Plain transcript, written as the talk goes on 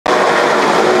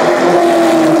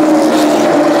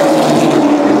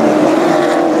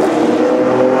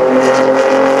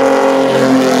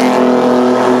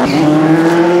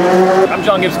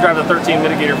and give subscribe to the 13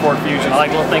 Mitigator Ford Fusion. I'd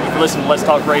like to thank you for listening to Let's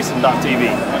Talk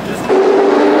Racing.tv.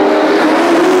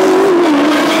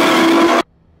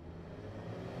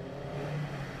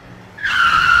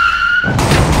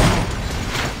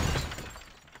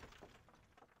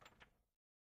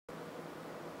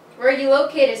 Where are you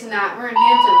located tonight? We're in Hampton.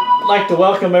 I'd like to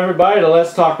welcome everybody to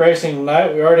Let's Talk Racing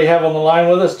tonight. We already have on the line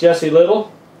with us Jesse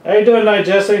Little. How you doing tonight,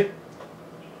 Jesse?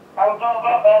 I'm doing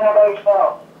good, man. How about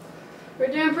yourself? We're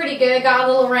doing pretty good. Got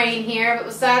a little rain here, but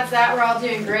besides that, we're all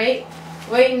doing great.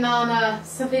 Waiting on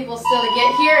some people still to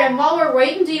get here. And while we're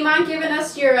waiting, do you mind giving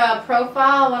us your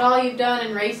profile and what all you've done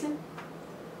in racing?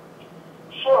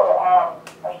 Sure. I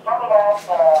started off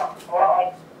a lot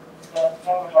like the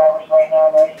younger drivers right now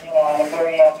in racing at a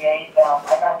very young age. I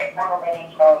got big motor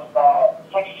ratings when I was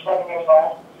 6 or 7 years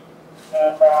old,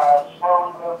 and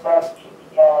slowly moved up to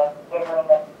the bigger and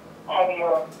the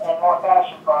heavier and more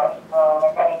fashion cars. I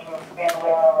got into a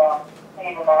family around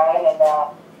 8 or 9, and then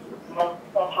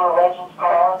into a Legends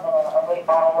car and a late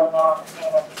model, and now I'm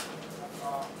seeing it.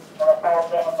 And I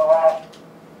followed them in the last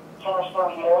 10 or so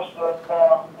years, so it's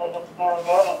doing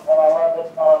good, and I love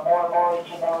it more and more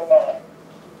each and every minute.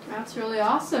 That's really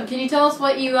awesome. Can you tell us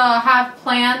what you have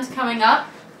planned coming up?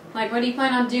 Like, what do you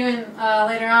plan on doing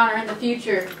later on or in the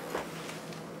future?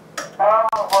 Well,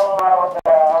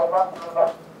 I would love to move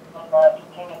up and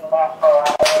continue the NASCAR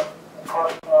ride. Of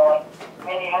course, like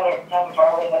many other young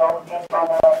drivers, it all depends on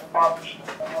the sponsorship.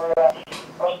 And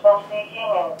we're still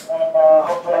seeking, and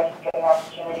hopefully I can get an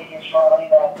opportunity here shortly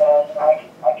that I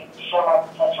can show my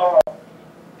potential and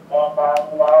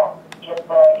get a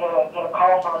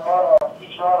call from a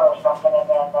teacher or something, and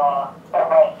then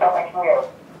start my career.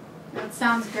 That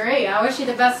sounds great. I wish you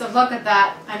the best of luck at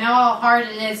that. I know how hard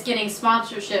it is getting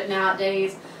sponsorship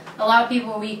nowadays. A lot of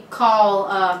people we call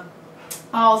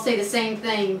all say the same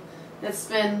thing. It's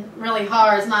been really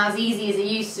hard. It's not as easy as it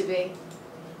used to be.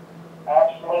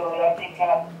 Absolutely. I think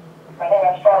that's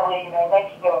probably,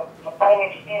 next to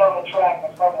finding speed on the track,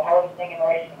 that's probably the hardest thing in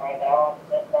racing right now.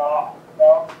 And,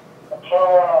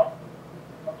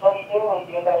 until you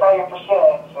do, that's all you're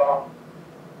pursuing. So.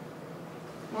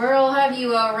 Where all have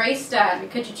you raced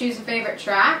at? Could you choose a favorite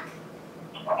track?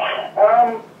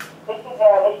 This is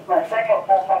my second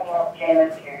full-time job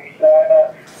K&N series. So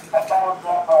I followed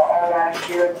them all last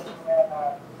year, and then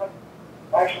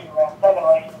actually around 7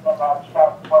 races in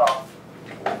 2012.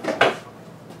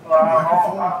 I'm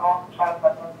all the time,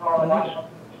 but I'm going to the national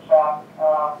track.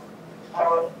 I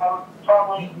would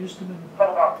probably put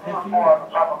about 3 or 4 on the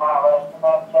top of my list, and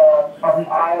that's from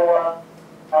Iowa,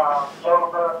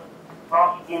 Dover,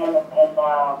 Michigan, and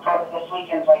probably this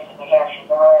weekend's race in New Hampshire.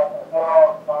 They're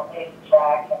all basic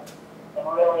tracks and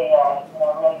really,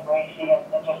 really racy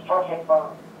and just perfect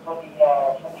for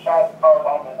the size of cars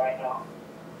I'm in right now.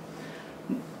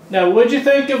 Now, what did you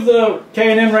think of the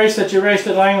K&N race that you raced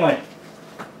at Langley?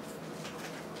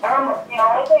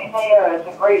 I think it's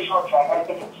a great short track. I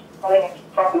think it's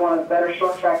probably one of the better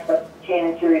short tracks that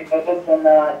K&N series visits, and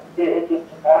it's a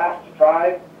blast to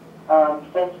drive.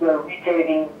 Since the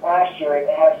repaving last year, it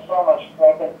has so much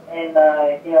grip, and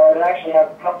it actually has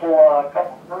a couple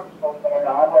groups going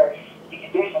on where you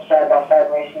can do some side-by-side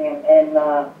racing, and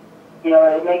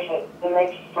it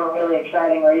makes for really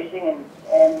exciting racing,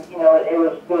 and it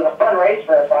was a fun race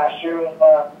for us last year. It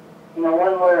was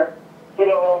one where we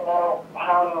didn't really know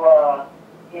how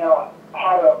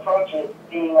to approach it,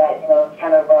 being that it's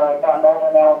kind of gotten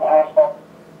older now and the asphalt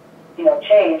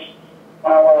changed.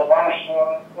 Whereas last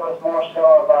year it was more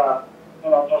so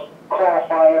of just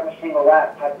qualify every single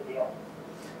lap type of deal.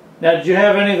 Now, did you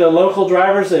have any of the local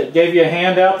drivers that gave you a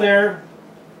hand out there?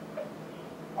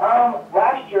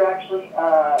 Last year actually,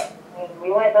 when we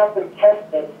went up and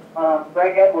tested,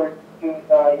 Greg Edwards, who's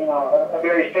a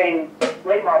very famed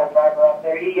late model driver up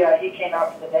there, he came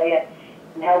out for the day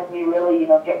and helped me really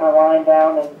get my line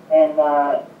down and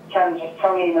kind of just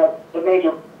tell me the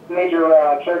major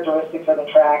characteristics of the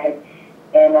track,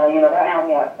 and that helped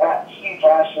me out. That's huge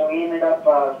last year. We ended up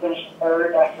finishing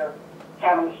 3rd after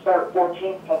having to start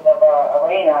 14th because of a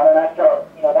rain out, and I felt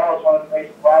that was one of the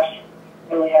races last year.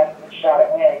 Really had a good shot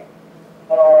at winning.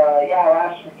 So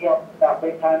last year he helped out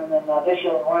big time, and then this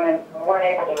year we weren't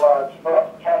able to go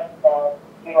up and test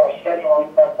due to our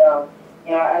scheduling, but I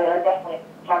definitely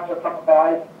talked to a couple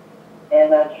guys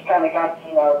and just kind of got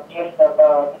the gist of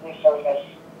the new surface.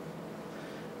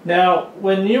 Now,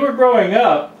 when you were growing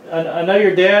up, I know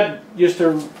your dad used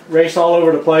to race all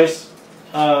over the place.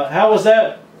 How was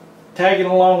that tagging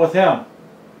along with him?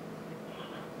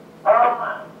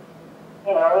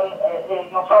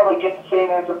 You'll probably get the same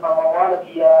answer from a lot of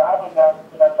the other guys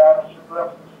drivers who grew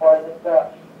up in the sport.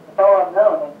 It's all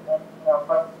unknown, and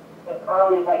from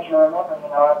early as I can remember,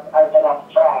 I've been on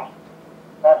the track.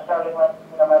 That started when,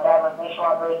 my dad was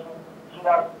nationwide racing in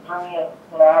 2003,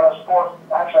 and, I was 4,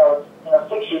 actually I was,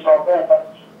 6 years old then,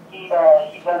 but he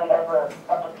done it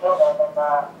up until then,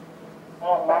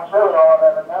 and that's really all I've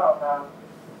ever known.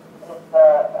 It's the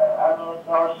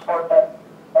only sport that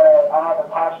I have a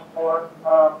passion for,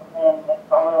 and it's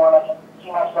the only one I can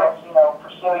see myself,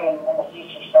 pursuing in the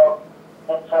future. So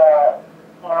it's,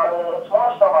 it's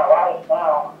more so my life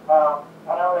now.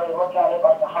 I don't really look at it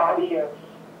like a hobby or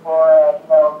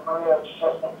career. It's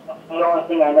the only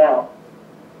thing I know.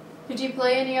 Did you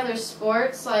play any other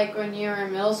sports, like when you were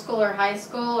in middle school or high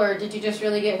school, or did you just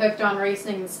really get hooked on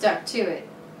racing and stuck to it?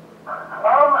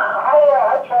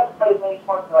 I tried to play as many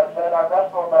sports as I could. I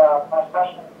wrestled my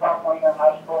freshman and sophomore year in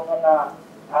high school, and then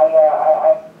I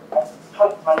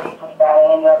took my knee pretty bad.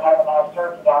 I ended up having to have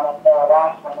surgery on it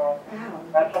last winter. Wow.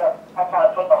 I kind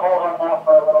of put the hold on that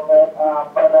for a little bit.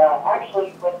 But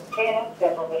actually, with the K&N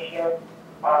schedule this year,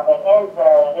 it ends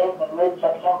in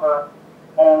mid-September.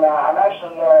 And I'm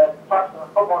actually talking to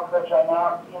the football coach right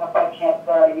now, seeing if I can't,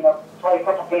 play a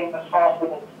couple games this fall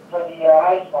for the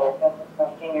high school in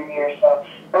my senior year. So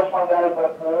that's one that is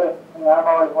I've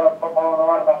always loved football, and a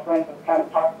lot of my friends have kind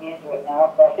of talked me into it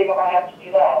now. So I think I might have to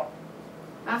do that.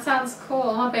 That sounds cool.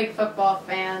 I'm a big football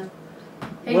fan.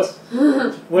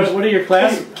 What are your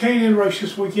classes? K&N race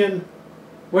this weekend.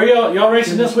 Where y'all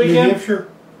racing this weekend? New Hampshire.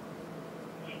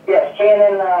 Yes,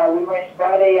 K&N. We race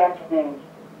Friday afternoons.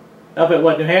 Up at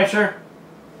what, New Hampshire?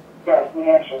 Yes, New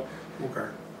Hampshire. Okay.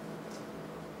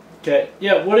 Okay.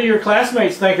 Yeah. What do your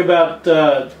classmates think about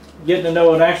getting to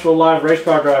know an actual live race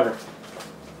car driver?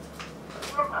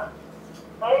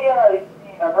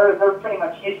 They're pretty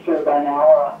much used to it by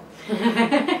now.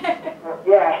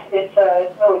 Yeah, it's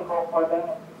really cool for them.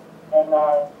 And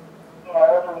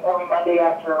every Monday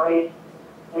after a race,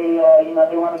 they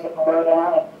want to get the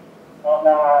lowdown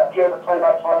and hear the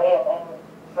play-by-play, and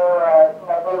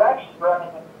they're actually running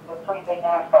a pretty big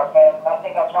NASCAR fan. I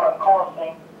think that's one of the coolest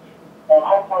things. And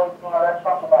hopefully, that's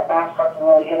something that NASCAR can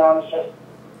really hit on, is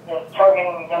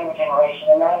targeting the younger generation.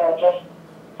 And I know just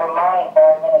from my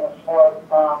involvement in the sport,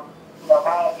 my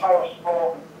entire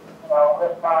school,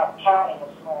 if not counting the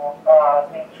school,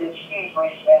 it's huge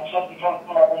race fans, just because,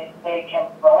 they can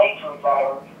relate to a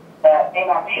driver that may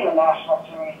not be in the national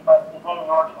series, but is in the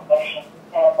organization.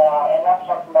 And that's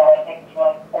something that I think is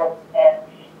really important.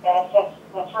 And it's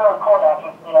really cool that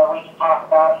we can talk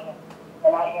about it.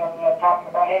 And I hear them talking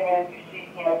about, hey man, you see,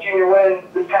 Junior win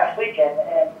this past weekend,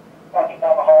 and walking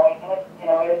down the hallway,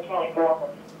 and it's really cool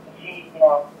to see, a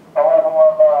level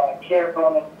of care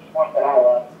going into the sport that I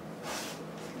love.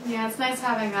 Yeah, it's nice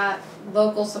having that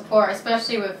local support,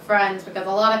 especially with friends, because a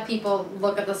lot of people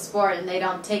look at the sport and they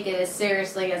don't take it as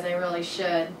seriously as they really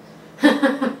should.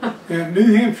 And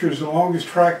New Hampshire is the longest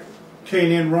track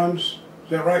K&N runs.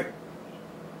 Is that right?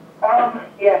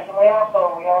 Yes, and we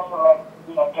also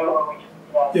like Dover.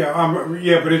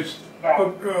 Yeah, but it's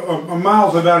a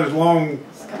mile's about as long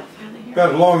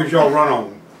as y'all run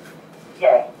on.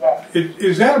 Yeah.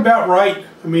 Is that about right?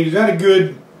 I mean, is that a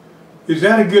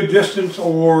good distance,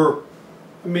 or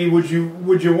I mean, would you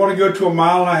want to go to a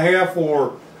mile and a half,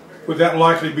 or would that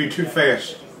likely be too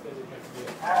fast?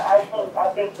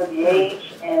 I think for the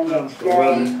age and the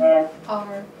experience and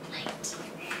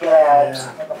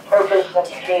the purpose of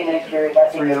the K&N series, I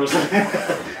think.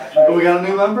 We got a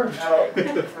new member?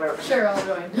 Sure, I'll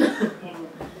join.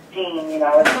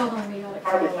 It's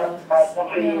hard to justify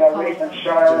somebody, raised in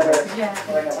Charlotte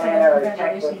or in Atlanta or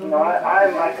Texas. I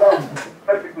myself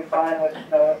perfectly fine with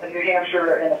New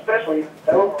Hampshire, and especially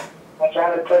Dover, which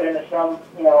I would put into some,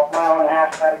 mile and a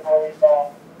half categories,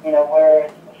 where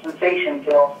it's a sensation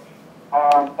kills.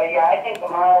 But yeah, I think the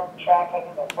mile track, I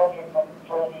think that's perfect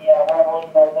for the level,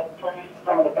 that produces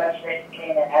some of the best races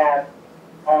K&N has.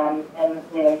 And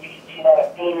you can see that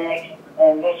at Phoenix,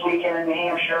 and this weekend in New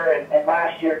Hampshire, and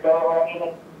last year at Dover. I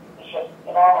mean, it's just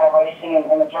phenomenal racing,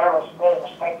 and the drivers really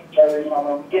respect each other,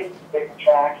 when we get to the bigger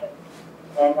tracks,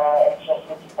 and it's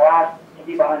a blast to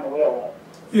be behind the wheel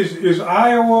with. Is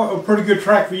Iowa a pretty good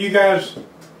track for you guys?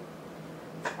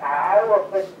 Iowa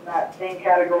fits in that same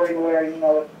category where,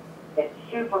 it's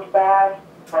super fast,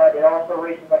 but it also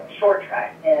races like a short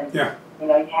track, and you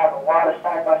have a lot of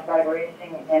side-by-side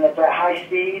racing, and it's at high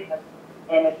speeds,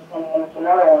 and it's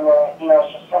another one where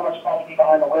it's just so much fun to be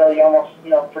behind the wheel. You almost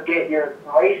forget you're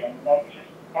racing.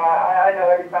 I know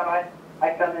every time I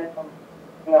come in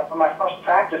from my first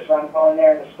practice run going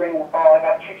there in the spring and the fall, I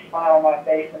got a big smile on my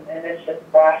face, and it's just a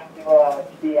blast to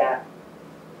be at.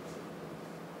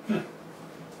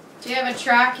 Do you have a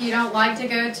track you don't like to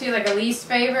go to, like a least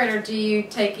favorite, or do you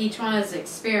take each one as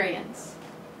experience?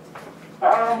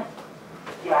 Yeah,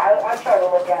 I try to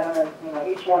look at them, and you know,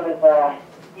 each one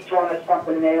is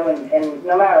something new, and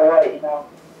no matter what, you know,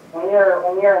 when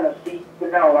you're in the seat,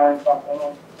 you're gonna learn something.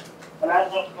 And I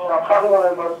think, you know, probably one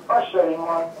of the most frustrating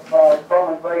ones is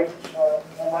Bowman Brehm,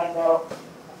 and I know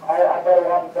I bet a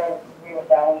lot of guys agree with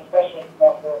that one, especially, you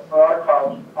know, for our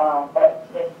cars. But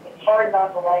it's hard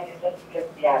not to like it just because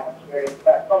of the atmosphere. It's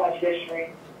got so much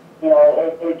history. You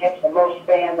know, it gets the most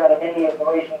fans out of any of the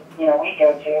races, you know, we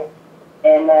go to.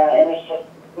 And it's just,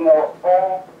 you know,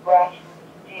 all grassroots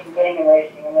team banging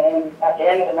racing. And then at the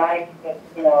end of the night,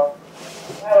 you know,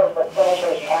 no matter what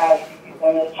finishers you have,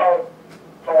 I mean, it's hard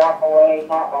to walk away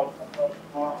not like the place,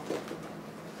 you know.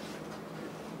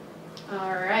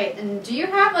 All right. And do you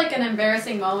have like an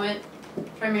embarrassing moment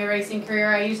from your racing career?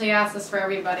 I usually ask this for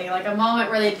everybody, like a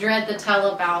moment where they dread to tell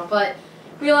about, but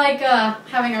we like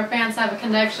having our fans have a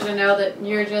connection to know that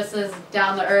you're just as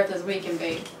down to earth as we can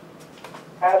be.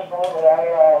 Absolutely.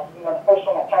 You know, the first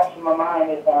one that pops in my mind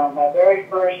is my very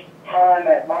first time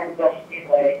at Martinsville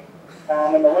Speedway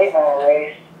in the late model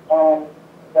race on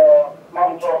the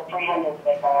Martinsville 300,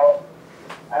 they call it.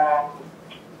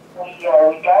 We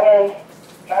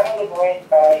got into the race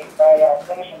by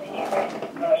finishing the heat race. We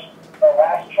finished the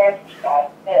last transfer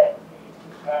spot fifth,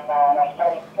 and I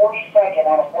started 42nd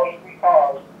out of 43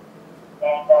 cars.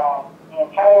 And the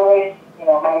entire race, you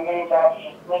know, my main job was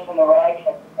just lifting the rags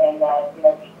and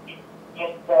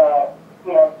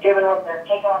you know, giving up their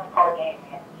taking off the car game.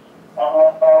 And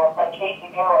with like 8 to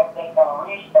go, I think on a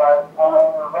restart, we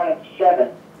were running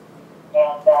 7th,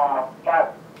 and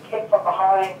got kicked from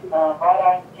behind right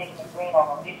after taking the green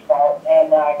on the restart,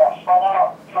 and I got spun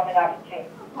out coming out of 2.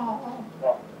 Oh. So,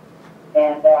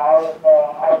 and I was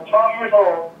 12 years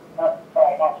old.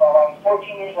 Sorry, not 12. I was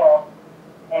 14 years old,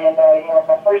 and you know, it was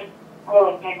my first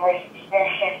really big race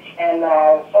experience, and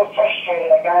I was so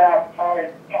frustrated. I got out of the car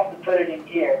and had to put it in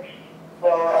gear. So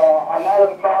I'm out of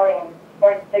the car and I'm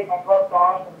starting to take my gloves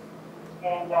off,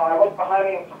 and I look behind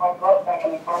me and put my gloves back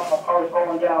in the car, and my car is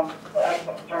rolling down the exit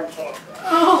of turn 2.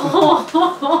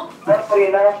 Oh. Luckily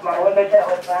enough, my window jet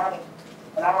was down,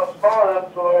 and I was far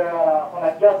enough so when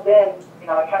I jumped in, you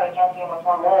know, I kind of jumped in with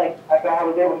one leg. I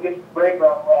was able to get the brake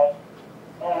run away.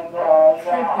 And you know,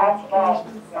 after that,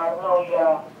 you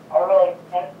know, I really,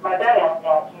 and my dad helped me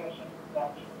out too. So, you know,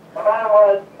 no matter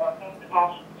what, you know, things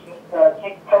happen, just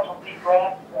take a couple of deep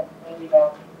breaths and you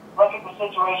know, look at the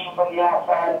situation from the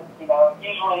outside. You know,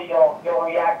 usually you'll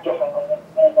react differently,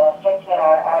 and since then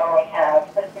I always have.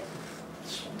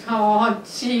 Oh,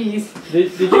 jeez.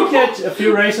 Did you catch a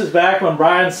few races back when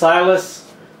Brian Silas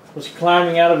was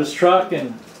climbing out of his truck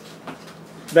and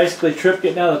basically tripped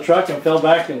getting out of the truck and fell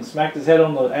back and smacked his head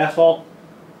on the asphalt?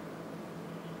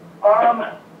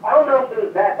 I don't know if it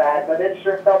was that bad, but it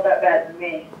sure felt that bad to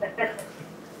me.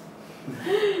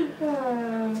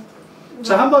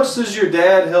 So how much does your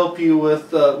dad help you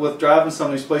with driving some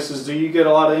of these places? Do you get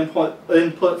a lot of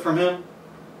input from him?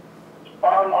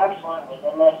 Absolutely.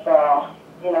 And if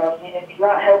you know, if he's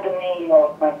not helping me, you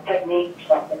know, with my technique or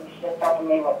something, he's just helping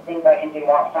me with things I can do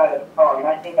outside of the car. And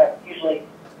I think that's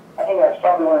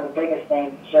probably one of the biggest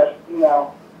things. It's just, you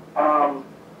know, I'm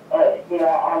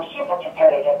super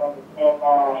competitive, and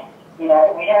you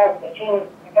know, we have the team,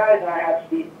 the guys and I have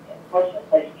to be most of the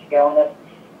places to go, and if,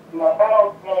 you know, if I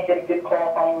don't really get a good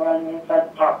qualifying run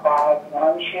inside the top 5, you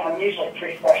know, I'm usually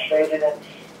pretty frustrated, and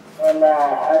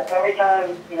every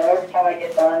time I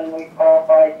get done and we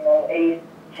qualify, you know, 8th,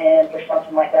 10th or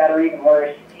something like that, or even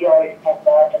worse, he always comes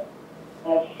up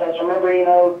and he says, remember, you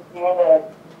know,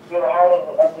 you're the heart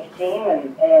of this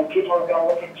team, and people are going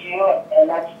to look at you, and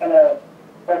that's going to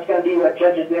be what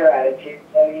judges their attitude.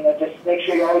 So, you know, just make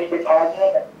sure you always stay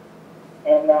positive,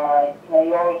 and you know,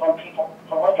 you always want people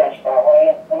to look at you that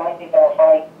way. And I think that'll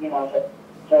fight, you know,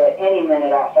 to any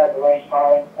minute outside the race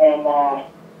car. And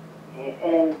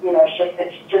you know, it's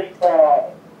just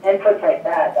inputs like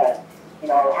that, you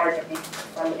know, are hard to beat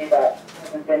somebody that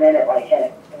hasn't been in it like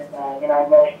him. And you know,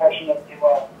 I'm really fortunate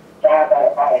to have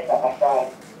that advice at my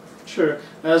side. Sure.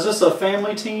 Now, is this a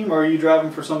family team, or are you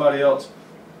driving for somebody else?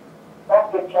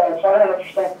 It's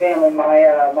 100% family. My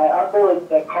uncle is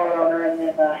the car owner, and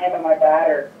then him and my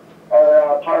dad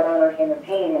are part owners in the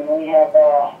team, and we have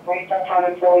 3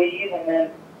 full-time employees, and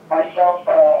then myself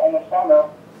in the summer.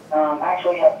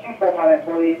 Actually, we have 2 full-time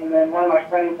employees, and then one of my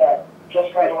friends that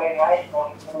just graduated high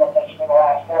school, he's been with us for the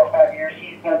last 4 or 5 years.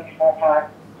 He's going to be full-time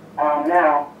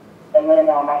now, and then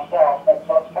myself. And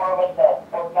so it's 4 of us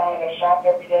that work down at the shop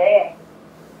every day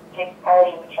and take the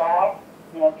cars to the track,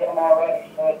 you know, get them all ready.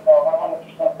 So it's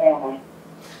 100% family.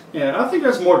 Yeah, I think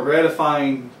that's more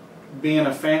gratifying, being a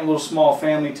little small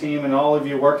family team and all of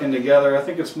you working together. I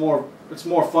think it's more it's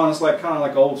more fun. It's like kind of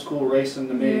like old school racing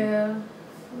to me. Yeah.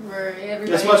 Where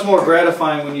everybody. It's much more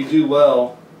gratifying when you do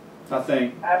well, I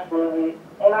think. Absolutely.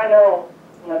 And I know,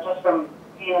 just from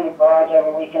being in the garage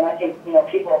every weekend, I think,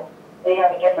 people, they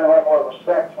have a different level of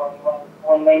respect for you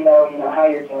when they know, how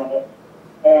you're doing it.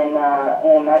 And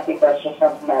I think that's just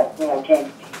something that,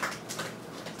 can't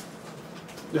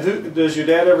be. Does your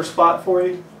dad ever spot for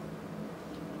you?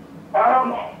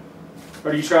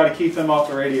 Or do you try to keep him off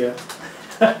the radio?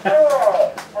 I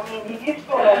mean, he used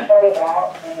to when I started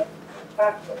out, and it's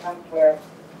not to the point where,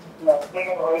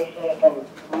 bigger the races and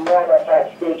more of us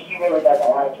at stake, he really doesn't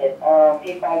like it.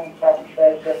 He finds himself, he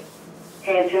says, just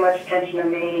paying too much attention to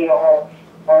me, or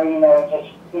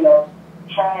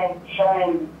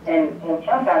trying, and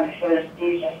sometimes he says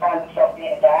he just finds himself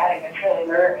being a dad and gets really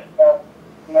nervous. So,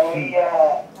 we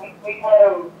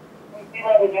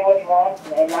let him do what he wants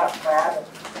and not mad. And,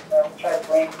 we try to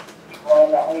bring people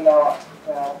in that we know,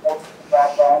 work the job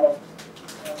done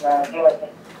and do what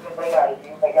they got to do.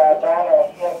 They got it done, and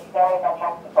he's always on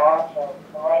top of the box, or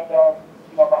right there,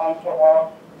 behind foot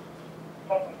walls,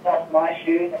 putting himself in my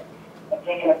shoes and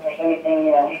thinking if there's anything,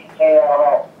 he can say that or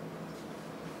help.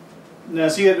 Now,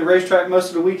 is he at the racetrack most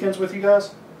of the weekends with you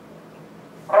guys?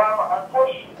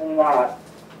 Unfortunately not.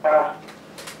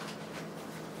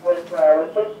 With his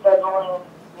scheduling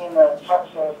being the truck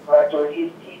series director,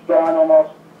 he's gone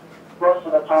almost most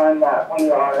of the time that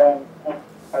we are, and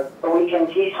the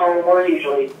weekends he's home, we're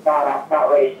usually not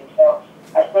racing. So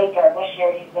I think this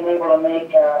year he's been able to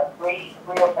make three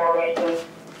or four races,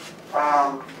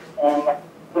 and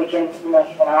we can, he's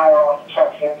an Iowa with the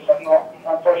truck series, so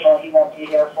unfortunately he won't be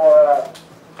here for,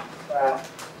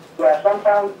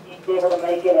 sometimes he's able to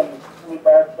make it, and he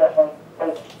does definitely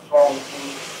plays a role in the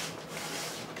team.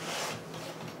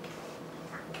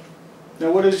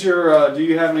 Now, what is your? Do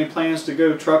you have any plans to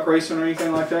go truck racing or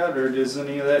anything like that, or is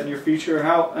any of that in your future?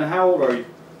 How old are you?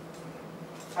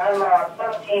 I'm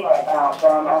 17 right now, so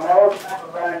I'm eligible to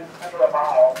run under a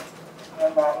mile,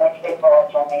 and next April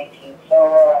I'll turn 18.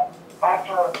 So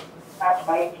after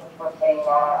my 18th birthday,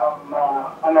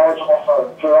 I'm eligible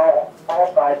for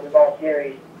all sizes, all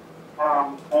series,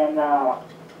 and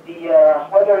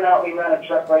whether or not we run a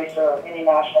truck race or any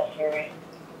national series,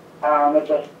 it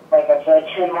just, like I said,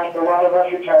 and like a lot of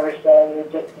other drivers said,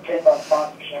 it just depends on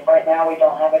sponsorship. Right now we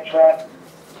don't have a truck,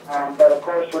 but of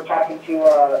course we're talking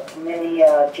to many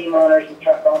team owners and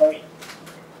truck owners,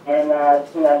 and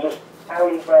just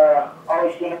always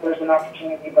seeing if there's an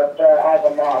opportunity. But as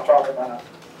of now, probably not.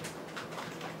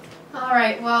 All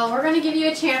right. Well, we're going to give you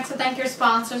a chance to thank your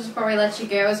sponsors before we let you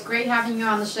go. It's great having you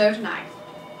on the show tonight.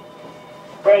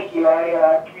 Thank you.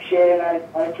 I appreciate it.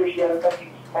 I appreciate everybody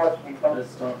who supports me.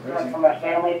 From my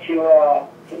family to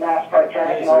NASCAR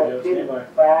K&N and all the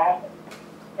students staff,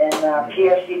 and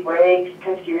PFC Brakes,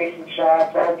 Penske Racing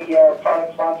Shops, all the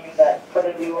product sponsors that put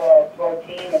into to our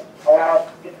team and allow us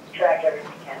to get the track every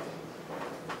weekend.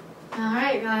 All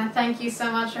right. Thank you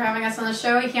so much for having us on the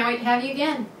show. We can't wait to have you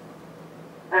again.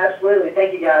 Absolutely.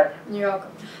 Thank you, guys. You're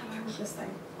welcome. How do I work this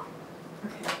thing?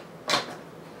 Okay.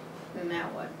 And now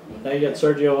what? Now you got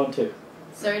Sergio on too.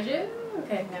 Sergio?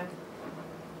 Okay, no.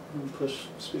 Push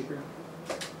speaker.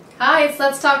 Hi, it's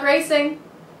Let's Talk Racing.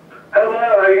 Hello,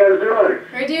 how you guys doing?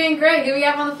 We're doing great. Who we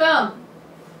have on the phone?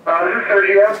 This is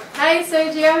Sergio. Hi,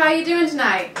 Sergio. How you doing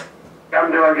tonight?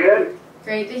 I'm doing good.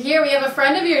 Great to hear. We have a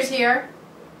friend of yours here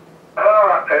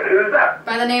Who's that?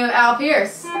 by the name of Al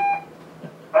Pearce.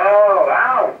 Oh,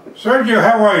 wow. Sergio,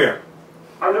 how are you?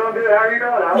 I'm doing good. How are you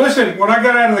doing, Al? Listen, when I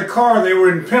got out of the car, they were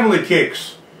in penalty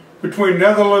kicks between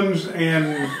Netherlands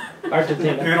and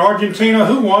Argentina.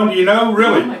 Who won? Do you know?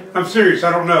 Really? I'm serious.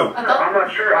 I don't know. I'm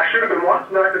not sure. I should have been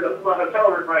watching that because it's my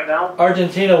hotel room right now.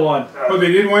 Argentina won. Oh,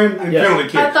 they did win in penalty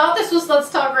kicks. I thought this was Let's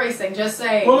Talk Racing. Just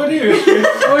saying. Well, it is.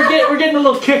 We're getting a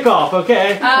little kickoff,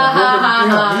 okay?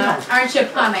 Aren't you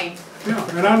funny?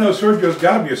 Yeah, and I know Sergio's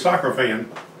got to be a soccer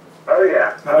fan. Oh,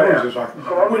 yeah. I know he's a soccer fan.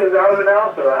 Colombia's out of it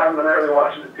now, so I haven't been really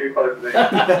watching it too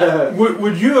closely.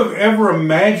 Would you have ever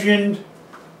imagined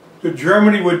that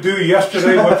Germany would do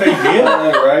yesterday what they did?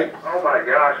 Right? Oh, my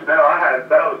gosh. No, that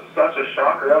was such a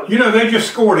shocker. They just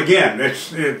scored again.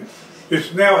 It's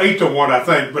now 8-1, I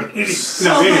think. But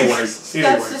anyway.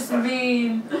 That's just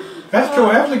mean. That's true.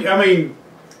 I mean,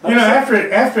 after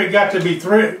it got to be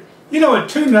 3, at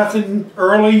 2-0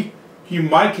 early, you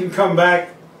might can come back.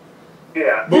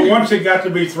 Yeah. But once it got to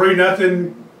be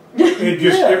 3-0,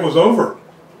 it was over.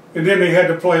 And then they had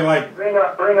to play like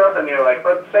 3-0, you're like,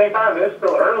 but at the same time, it's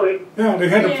still early. Yeah, they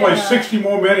had to play 60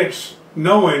 more minutes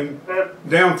knowing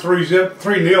down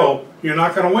 3-0, you're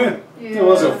not going to win. Yeah.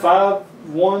 Was it 5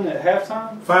 won at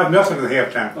halftime? 5-0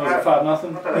 at halftime. Was it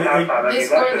 5-0? They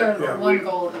scored the Yeah. one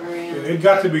goal at the very end. It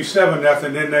got to be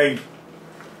 7-0, then they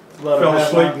fell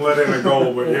asleep and let in a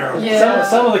goal. But yeah. Yeah.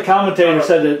 Some of the commentators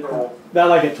said that about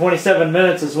like at 27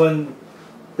 minutes is when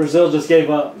Brazil just gave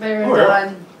up. They were Oh, yeah.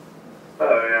 done.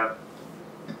 Oh, yeah.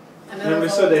 And And then they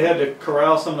was said all- they had to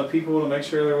corral some of the people to make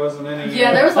sure there wasn't any.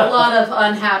 Yeah, there was a lot of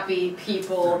unhappy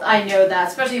people. I know that,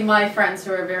 especially my friends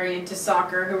who are very into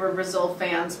soccer, who were Brazil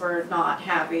fans, were not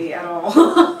happy at all.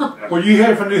 Were you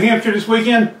headed for New Hampshire this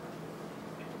weekend?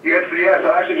 Yes,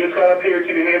 I actually just got up here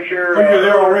to New Hampshire. Oh, you're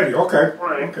there already. Okay.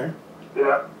 Morning. Okay.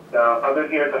 Yeah. I've been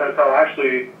here at the hotel.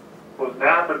 Actually, was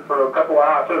napping for a couple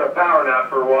hours. Took a power nap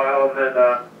for a while, and then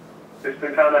just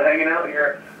been kind of hanging out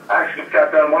here. I actually just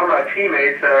got done. One of my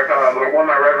teammates, one of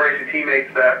my rev racing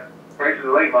teammates that races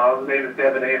the late models, his name is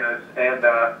Devin Amos, and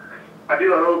I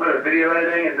do a little bit of video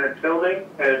editing and then filming,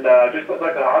 and just looks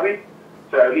like a hobby.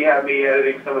 So he had me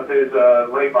editing some of his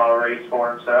late model race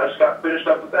for him. So I just got finished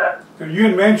up with that. Are you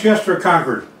in Manchester or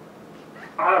Concord?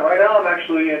 Right now I'm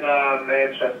actually in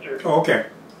Manchester. Oh, okay.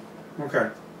 Okay.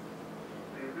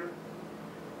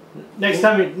 Next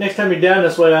time you're down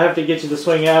this way, I have to get you to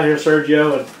swing out here,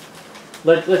 Sergio, and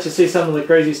let you see some of the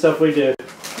crazy stuff we do.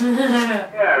 Yeah,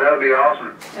 that would be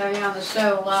awesome. Have you on the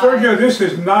show live. Sergio, this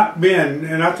has not been,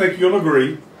 and I think you'll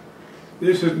agree,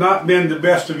 this has not been the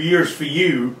best of years for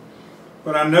you,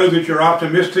 but I know that you're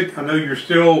optimistic. I know you're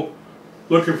still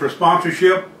looking for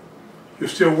sponsorship. You're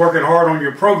still working hard on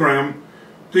your program.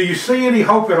 Do you see any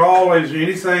hope at all? Is there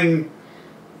anything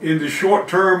in the short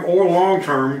term or long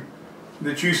term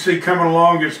that you see coming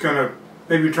along that's going to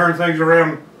maybe turn things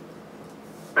around?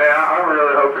 Yeah, I'm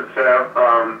really hoping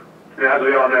so. As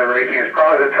we all know, racing is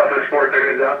probably the toughest sport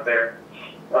there is out there.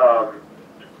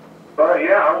 But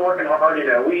yeah, I'm working hard. You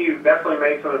know, we've definitely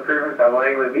made some improvements at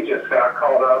Langley. We just got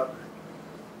caught up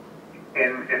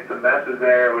in some messes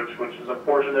there, which is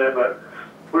unfortunate. But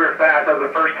we were fast. That was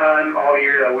the first time all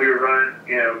year that we were running.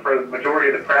 You know, for the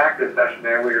majority of the practice session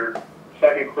there, we were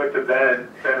second quick to Ben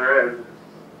Rose.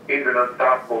 He's been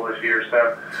unstoppable this year,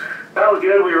 so that was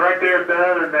good. We were right there at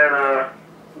Ben, and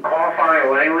then qualifying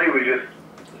at Langley,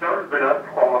 something's been up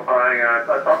qualifying.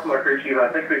 I talked to my crew chief. I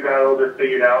think we've got a little bit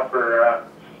figured out for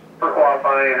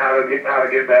qualifying and how to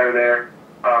get better there.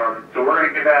 So we're going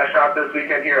to give that a shot this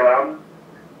weekend here at Loudon.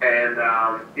 And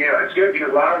you know, it's good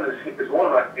because Loudon is one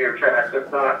of my favorite tracks.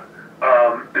 It's not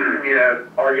you know,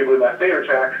 arguably my favorite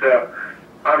track. So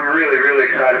I'm really, really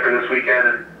excited for this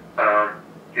weekend, and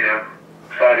you know,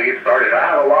 excited to get started. I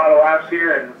have a lot of laps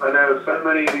here, and I know so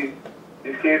many of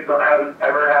these kids haven't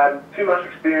ever had too much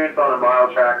experience on a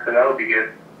mile track, so that'll be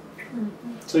good.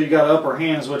 So you got upper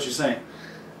hand is what you're saying?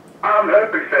 I'm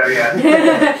hoping so,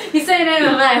 yeah. He's saying it in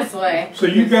a nice way. So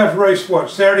you guys race what,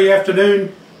 Saturday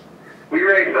afternoon? We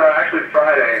race actually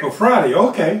Friday. Oh, Friday,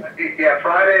 okay. Yeah,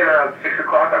 Friday at around 6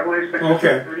 o'clock, I believe. 6 Okay.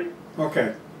 or 6:30.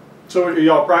 Okay. So are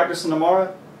y'all practicing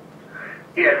tomorrow?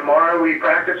 Yeah, tomorrow we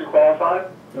practice and qualify.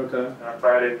 Okay.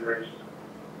 Friday's the race.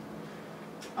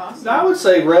 Awesome. Now, I would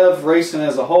say Rev racing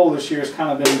as a whole this year has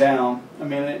kind of been down. I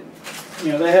mean,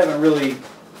 you know, they haven't really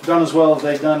done as well as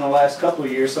they've done the last couple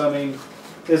of years. So, I mean,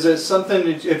 is it something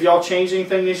that, if y'all changed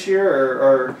anything this year,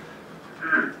 or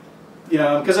you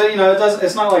know, because you know,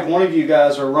 it's not like one of you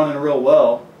guys are running real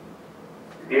well.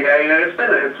 Yeah, you know, it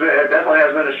definitely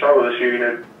has been a struggle this year. You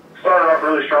know, started off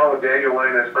really strong with Daniel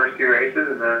winning his first few races,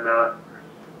 and then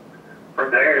from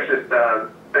there it's just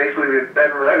basically it's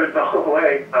been roads all the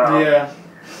way. Yeah.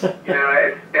 You know,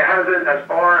 it hasn't, as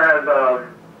far as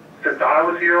since I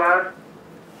was here last,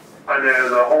 I know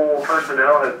the whole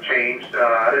personnel has changed.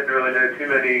 I didn't really know too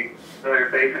many familiar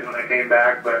faces when I came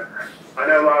back, but I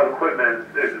know a lot of equipment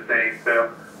is the same.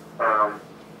 So,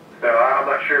 so I'm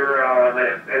not sure.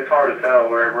 It's hard to tell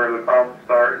where the problems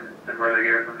start and where they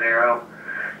go from there.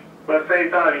 But at the same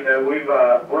time, you know,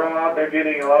 we're all out there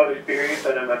getting a lot of experience.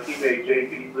 I know my teammate Jay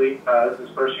Beasley, this is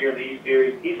his first year in the E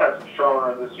Series. He's had some strong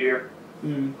runs this year,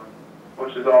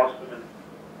 which is awesome. And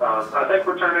I think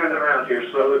we're turning it around here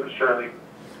slowly but surely.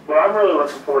 What I'm really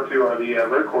looking forward to are the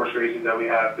road course racing that we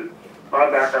have. My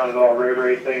background is all road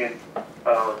racing, and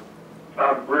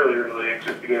I'm really, really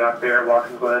anxious to get out there at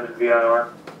Watkins Glen and VIR.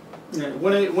 Yeah.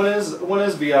 When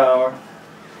is VIR?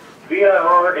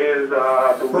 VIR is,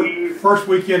 I believe, First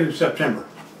weekend in September.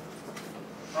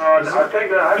 I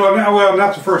think that Well,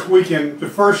 not the first weekend. The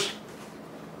first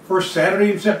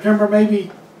Saturday in September,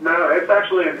 maybe. no, it's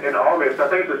actually in August. I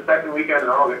think it's the second weekend in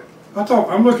August.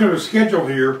 I'm looking at the schedule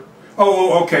here.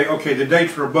 Oh, okay. The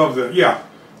dates are above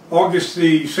August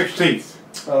the 16th.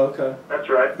 Oh, okay. That's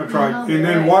right. That's right. Oh, And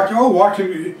then right.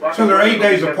 Washington. So they're 8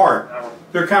 days apart.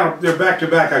 They're back to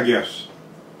back, I guess.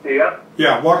 Yeah.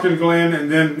 Yeah, Watkins Glen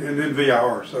and then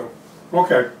VIR. So,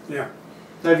 okay, yeah.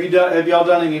 Have y'all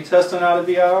done any testing out of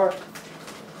VIR?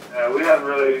 We haven't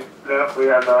really. No, we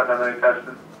have not done any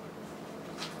testing.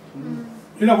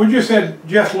 You know, we just had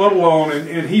Jeff Little on,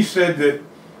 and he said that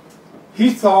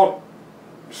he thought,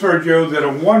 Sergio, that a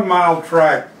 1 mile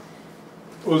track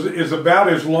is about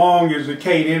as long as the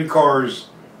K&N cars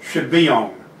should be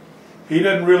on. He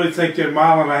doesn't really think that 1.5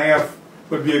 miles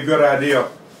would be a good idea.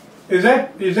 Is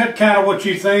that kind of what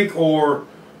you think, or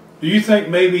do you think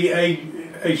maybe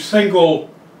a single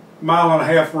 1.5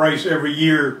 mile race every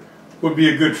year would be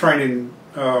a good training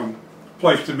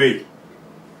place to be?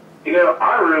 You know,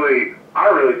 I really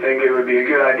think it would be a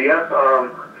good idea.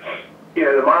 You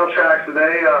know, the mile tracks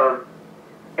today,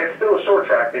 it's still a short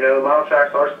track. You know, the mile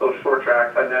tracks are still short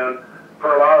tracks. I've known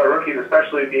for a lot of the rookies,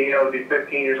 especially being able to be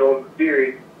 15 years old in the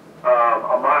series,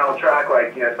 a mile track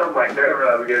like, you know, something like Dover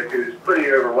that we go to is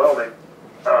pretty overwhelming.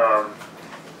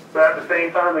 But at the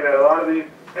same time, you know, a lot of these,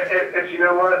 it's you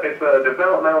know what, it's a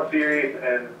developmental series,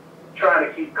 and trying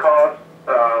to keep costs,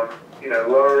 you know,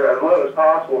 as low as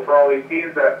possible for all these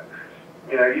teams that,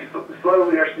 you know, you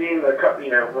slowly are seeing the, you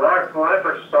know, when I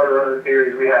first started running the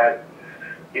series, we had,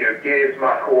 you know, Gibbs,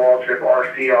 Michael Waltrip,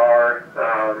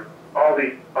 RCR, all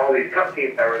these cup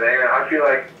teams that were there. And I feel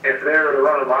like if they were to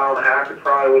run 1.5 miles, it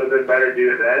probably would have been better to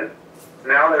do it then.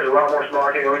 Now there's a lot more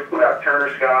smart teams. We put out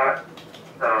Turner Scott,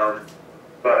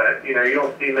 but you know, you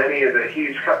don't see many of the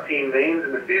huge cup team names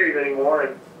in the series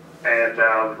anymore. And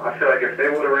I feel like if they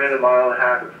would have ran 1.5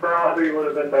 miles, it probably would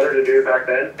have been better to do it back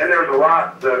then. And there was a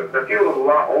lot, the field was a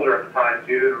lot older at the time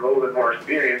too, and a little bit more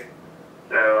experience.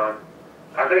 So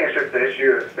I think it's just an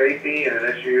issue of safety and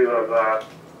an issue of,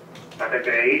 I think,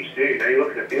 the age too. You know, you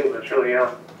look at the field and it's really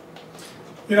young.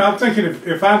 You know, I'm thinking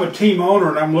if I'm a team owner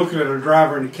and I'm looking at a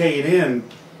driver in the K&N,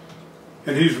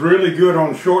 and he's really good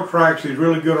on short tracks, he's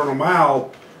really good on a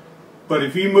mile, but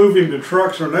if you move him to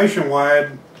trucks or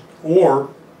nationwide,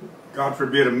 or God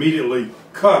forbid, immediately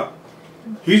cup,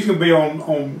 he's going to be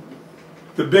on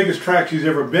the biggest tracks he's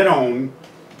ever been on,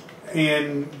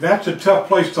 and that's a tough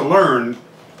place to learn,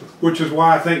 which is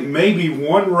why I think maybe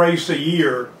one race a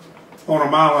year on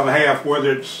 1.5 miles,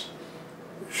 whether it's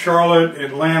Charlotte,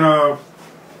 Atlanta,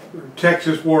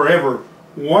 Texas, wherever,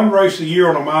 one race a year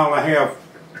on 1.5 miles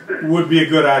would be a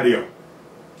good idea.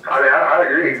 I mean, I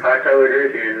agree. I totally agree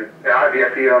with you. I'd be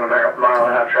happy on a 1.5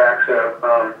 mile track,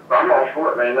 so I'm all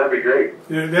for it, man. That'd be great.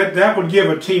 Yeah, that would give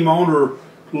a team owner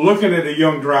looking at a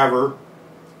young driver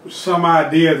some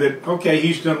idea that, okay,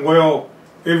 he's done well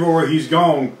everywhere he's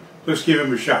gone, let's give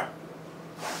him a shot.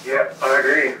 Yeah, I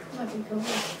agree. That'd be cool.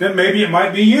 Then maybe it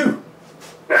might be you.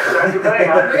 That's the thing.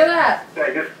 Look at that.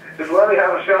 Hey, just let me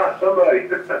have a shot, somebody.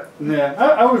 Yeah,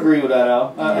 I would agree with that,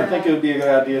 Al. Yeah. I think it would be a good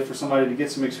idea for somebody to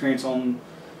get some experience on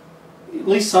at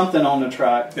least something on the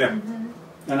track. Yeah.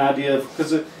 An idea of,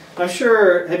 because I'm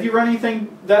sure, have you run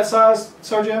anything that size,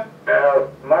 Sergio?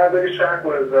 My biggest track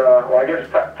was, well, I guess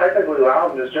technically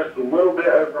Loudon is just a little bit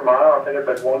over a mile. I think it's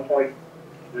like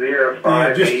 1.058.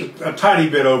 Yeah, just a tiny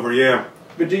bit over, yeah.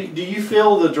 But do you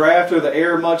feel the draft or the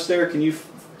air much there? Can you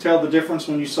tell the difference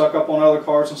when you suck up on other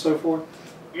cars and so forth?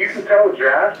 You can tell the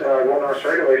draft going on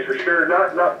straightaways for sure.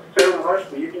 Not so much,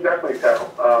 but you can definitely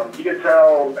tell. You can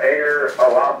tell air a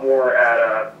lot more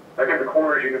at like in the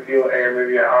corners. You can feel air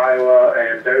maybe at Iowa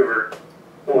and Dover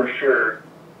for sure.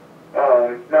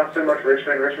 Not so much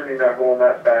Richmond. Richmond, you're not going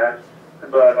that fast,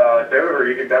 but Dover,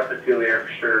 you can definitely feel the air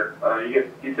for sure. You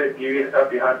get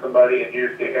up behind somebody and you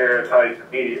just get air tight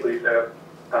immediately. So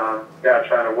yeah,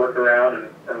 trying to work around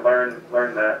and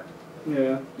learn that.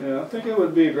 Yeah, I think it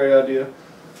would be a great idea.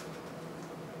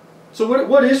 So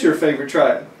what is your favorite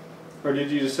track? Or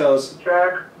did you just tell us?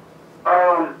 Track?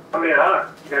 I mean,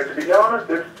 to be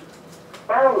honest,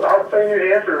 I'll say you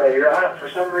the answer right here. For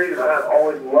some reason, I've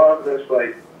always loved this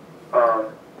place.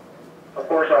 Of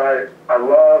course, I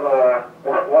love,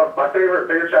 one my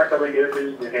favorite track that we go to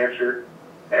is New Hampshire.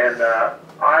 And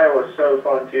Iowa's so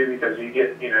fun, too, because you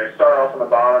start off on the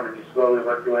bottom and you slowly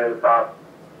work your way to the top.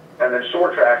 And then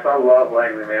short tracks, I love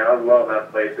Langley, man. I love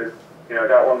that place. I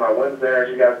got one of my wins there, as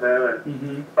you guys know,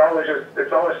 and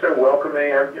it's always so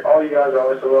welcoming. All you guys are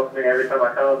always so welcoming every time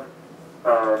I come.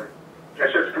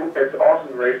 It's just cool. It's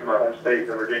awesome racing my home state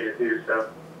in Virginia too. So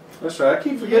that's right. I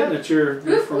keep forgetting that you're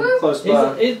from close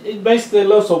by. It's basically a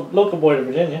local boy to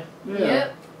Virginia.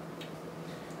 Yeah.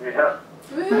 Yeah.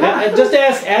 And just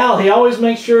ask Al. He always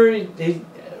makes sure he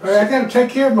I got to take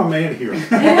care of my man here.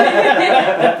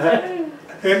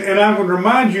 And I'm going to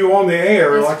remind you on the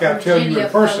air, like I tell you in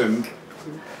person,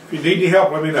 if you need any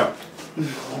help, let me know.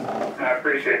 I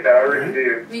appreciate that. I really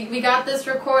do. We got this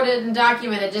recorded and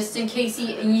documented just in case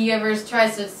he ever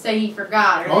tries to say he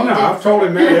forgot. Or Oh no, I've told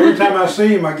him that every time I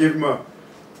see him. I give him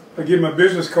a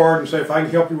business card and say if I can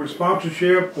help you with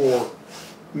sponsorship or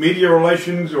media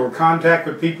relations or contact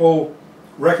with people,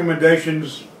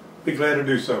 recommendations, be glad to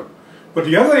do so. But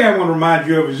the other thing I want to remind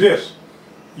you of is this.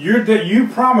 You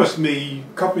promised me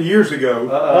a couple of years ago.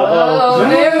 Oh,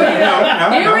 here we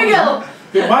go. Here we go.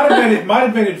 It might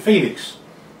have been at Phoenix,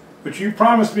 but you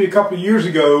promised me a couple of years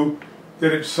ago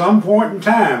that at some point in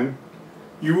time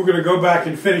you were going to go back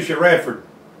and finish at Radford.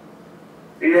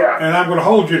 Yeah. And I'm going to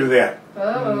hold you to that.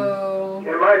 Oh.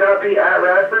 It might not be at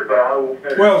Radford, but I will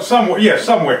finish. Well, somewhere, yeah,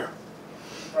 somewhere.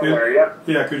 Somewhere, yeah.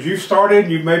 Yeah, because you've started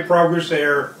and you've made progress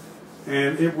there,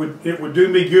 and it would do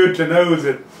me good to know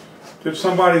that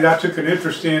somebody that I took an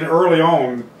interest in early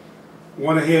on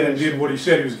went ahead and did what he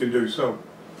said he was going to do. So,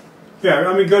 yeah,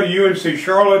 I mean, go to UNC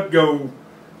Charlotte, go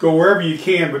wherever you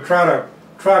can, but try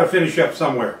to finish up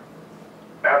somewhere.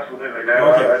 Absolutely,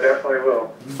 no, Okay. I definitely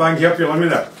will. If I can help you, let me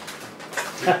know.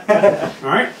 All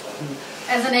right.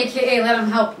 As an AKA, let him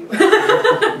help you.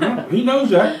 Well, he knows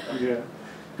that. Yeah.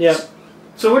 Yep.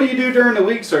 So what do you do during the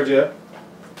week, Sergio?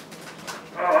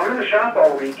 I'm in the shop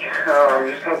all week,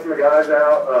 just helping the guys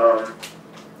out.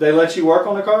 They let you work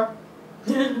on the car?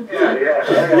 Yeah.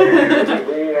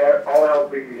 All the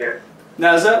help we can get.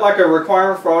 Now, is that like a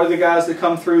requirement for all the guys that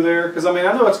come through there? Because I mean,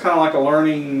 I know it's kind of like a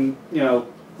learning,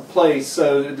 place.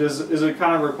 So is it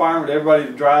kind of a requirement that everybody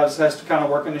that drives has to kind of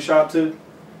work in the shop too?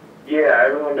 Yeah,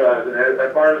 everyone does. And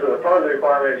as far as the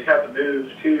requirement, you have to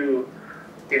move to,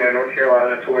 North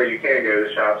Carolina to where you can go to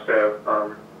the shop.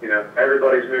 So,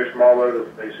 everybody's moved from all over the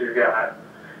place. We've got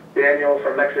Daniel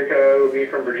from Mexico, me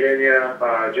from Virginia,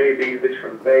 JB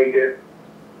from Vegas,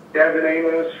 Devin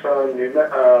Amos from I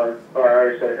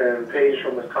already said him, Paige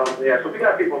from Wisconsin. Yeah, so we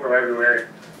got people from everywhere.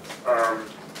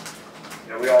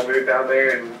 We all moved down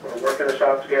there and we're working the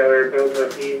shop together, building a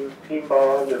team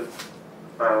bond, and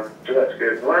so that's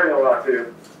good. Learning a lot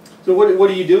too. So what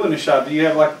do you do in the shop? Do you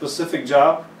have like a specific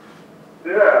job?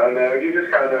 No, you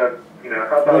just kind of,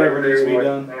 help out Whatever needs to be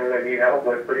done. Whatever they need help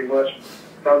with, pretty much.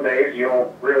 Some days you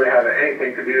don't really have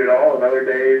anything to do at all, and other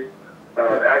days,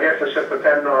 I guess it just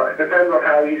depends on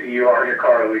how easy you are in your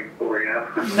car the week before,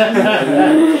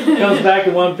 Comes back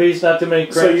in one piece, not too many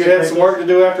cracks. So you had some work to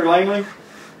do after Langley?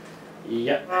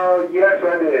 Yep. Yes,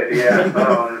 I did, yeah.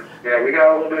 Yeah, we got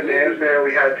a little bit of damage there.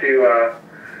 We had to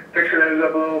fix the nose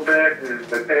up a little bit, and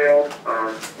the tail.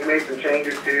 We made some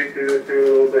changes to it a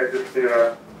little bit, just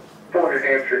to for New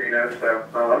Hampshire, so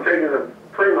I'm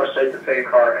pretty much take the same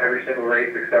car every single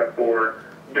race except for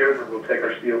Dover. We'll take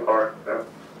our steel car. So.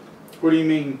 What do you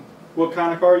mean? What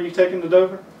kind of car are you taking to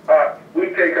Dover? We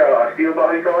take a steel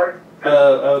body car.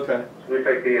 Okay. We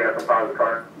take the composite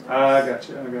car. I got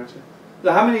you.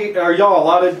 So how many are y'all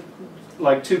allotted?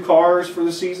 Like 2 cars for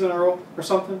the season or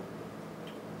something?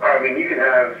 I mean, you can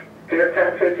have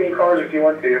 10, 15 cars if you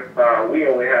want to. We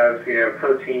only have,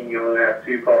 per team, you only have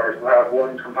 2 cars. We'll have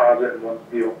 1 composite and 1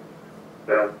 steel.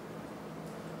 So,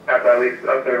 that's at least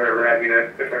up there where we're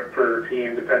at, different per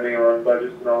team depending on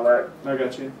budgets and all that. I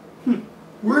got you.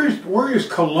 Where is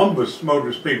Columbus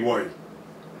Motor Speedway?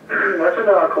 That's in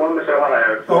Columbus,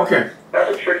 Ohio. So Okay.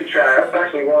 That's a tricky track. That's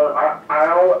actually one.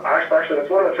 That's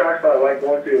one of the tracks that I like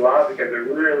going to a lot because they're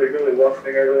really, really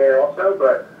welcoming over there also.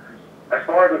 But as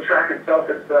far as the track itself,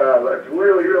 it's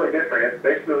really, really different. It's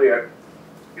basically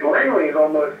Langley is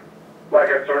almost like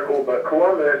a circle, but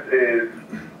Columbus is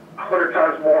 100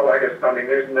 times more like a. I mean,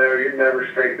 you're never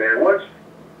straight there. Which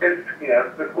is,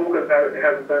 it's cool because it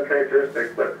has its own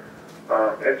characteristics, but.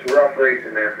 It's rough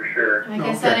racing there for sure. I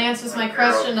guess that answers my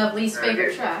question of least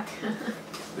favorite track.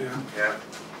 Yeah. Yeah.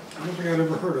 I don't think I'd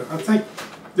ever heard of it. I think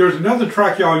there's another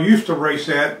track y'all used to race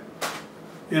at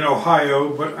in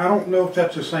Ohio, but I don't know if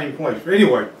that's the same place. But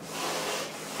anyway,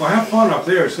 well, have fun up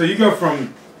there. So you go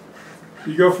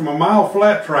from a mile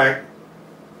flat track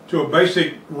to a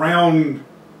basic round,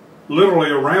 literally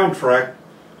a round track.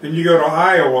 Then you go to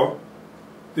Iowa,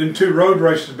 then 2 road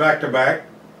races back to back.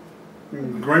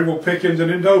 Greenville, Pickens,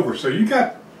 and in Dover. So you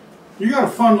got a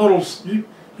fun little.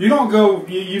 You don't go.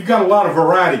 You've got a lot of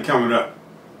variety coming up.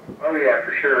 Oh yeah,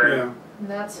 for sure. Yeah.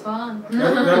 That's fun.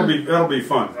 That'll be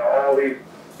fun. All these,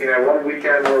 one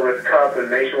weekend we're with Cup and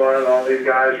Nationwide and all these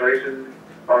guys racing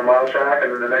on a mile track,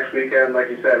 and then the next weekend, like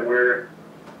you said, we're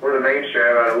the main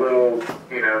show at a little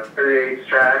 3/8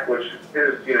 track, which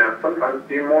is sometimes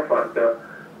even more fun.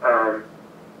 So.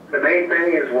 The main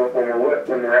thing is when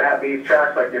we're at these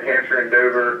tracks like New Hampshire and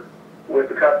Dover with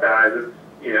the Cup guys, it's,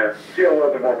 you feel a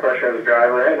little bit more pressure as a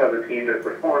driver and other team to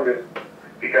perform just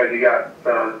because you got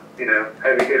some,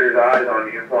 heavy hitters' eyes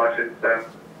on you watching. So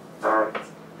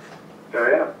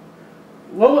yeah.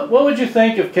 What would you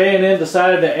think if K&N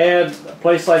decided to add a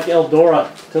place like Eldora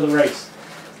to the race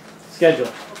schedule?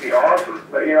 It'd be awesome.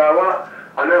 But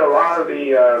I know a lot of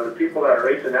the people that are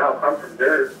racing now come from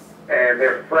dirt, and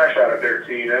they're fresh out of dirt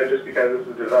too. Just because this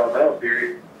is a developmental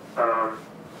series.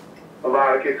 A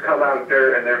lot of kids come out of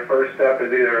dirt, and their first step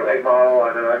is either a late model.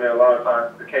 I know a lot of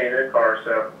times the K&N car.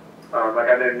 So, like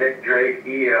I know Nick Drake,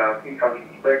 he comes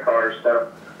from sprint cars.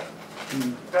 So, I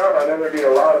know there'd be a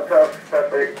lot of tough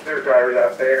dirt drivers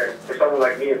out there. And for someone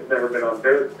like me that's never been on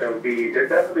dirt, it'd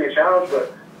definitely be a challenge.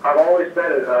 But I've always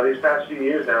said it these past few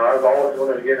years now. I've always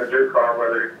wanted to get in a dirt car,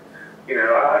 whether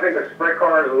I think the sprint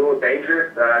car is a little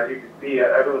dangerous. As you can see,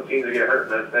 everyone seems to get hurt in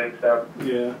those things. So,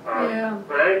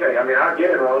 But anything, I'll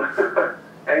get in one.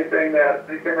 anything that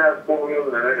has 4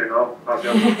 wheels and everything, I'll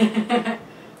jump.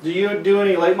 Do you do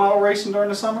any late model racing during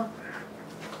the summer?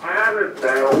 I haven't.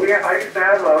 I used to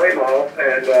have my late model,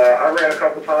 and I ran a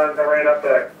couple times. I ran up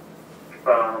that.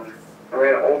 I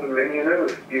ran an Old Dominion. It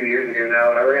was a few years ago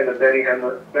now, and I ran the Benny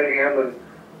Hamlin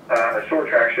short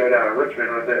track showdown in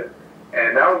Richmond with it.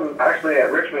 And that was actually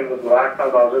at Richmond was the last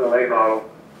time I was in a late model.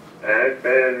 And it's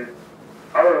been,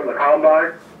 other than the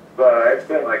combine, but it's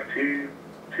been like two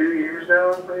years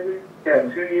now, maybe? Yeah,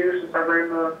 2 years since I ran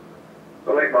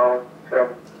the late model.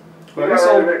 So, we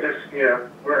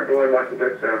weren't doing much of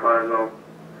it, so might as well.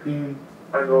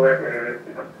 Might as well let it.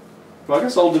 Well, I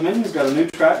guess Old Dominion's got a new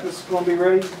track that's going to be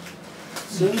ready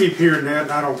soon. Keep hearing that,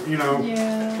 and I don't,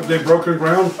 have they broken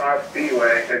ground?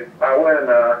 Speedway. I went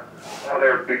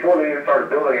before they even started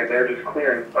building it, they were just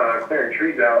clearing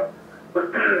trees out.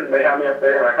 They had me up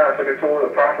there, and I kind of took a tour of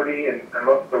the property and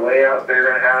looked at the layout they're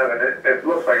going to have, and it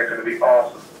looks like it's going to be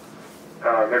awesome.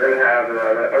 They're going to have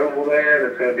the oval there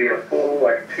that's going to be a full,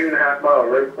 2.5 mile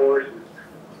road course.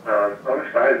 I'm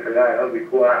excited for that. That'll be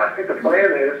cool. I think the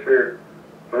plan is for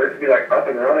it to be up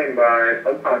and running by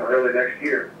sometime early next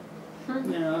year.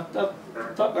 Yeah,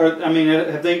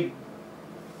 have they?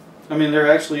 There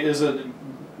actually is a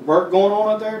work going on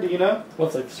out there. Do you know?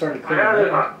 Once they started clearing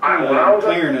it, when I was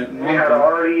clearing up, it, they had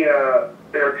already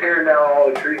they were tearing down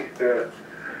all the trees to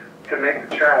make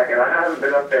the track, and I haven't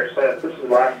been up there since. This was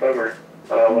last summer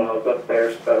when I was up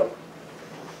there, so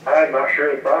I'm not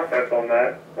sure the process on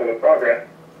that or the progress.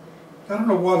 I don't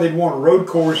know why they'd want a road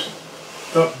course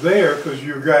up there, because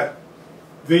you've got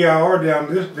VIR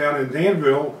down in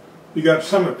Danville. You got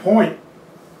Summit Point,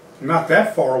 not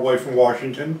that far away from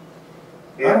Washington.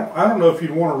 Yeah. I don't know if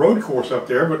you'd want a road course up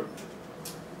there, but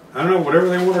I don't know, whatever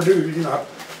they want to do.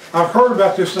 I've heard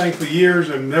about this thing for years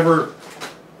and never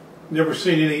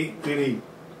seen any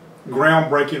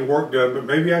groundbreaking work done. But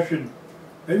maybe I should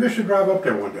drive up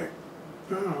there one day.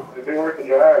 I don't know. It'd be worth the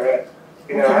drive.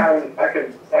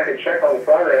 I could check on the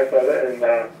progress of it and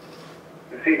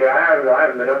see, but I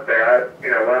haven't been up there.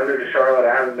 When I moved to Charlotte,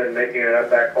 I haven't been making it up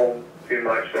back home too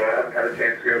much, so I haven't had a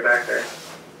chance to go back there.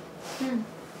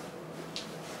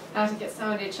 I have to get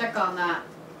somebody to check on that.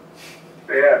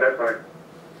 Yeah, definitely.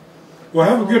 Well,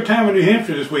 have a good time in New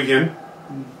Hampshire this weekend.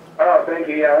 Oh, thank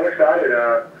you. Yeah, I'm excited.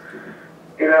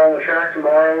 Get out on the track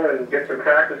tomorrow and get some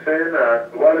practice in. The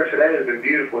weather today has been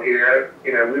beautiful here.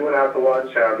 We went out to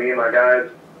lunch, me and my guys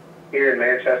here in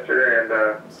Manchester, and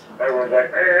everyone's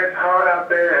like, "Man, it's hot out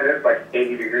there," and it's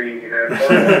 80 degrees, every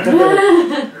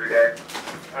day.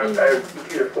 It's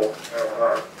beautiful.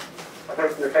 I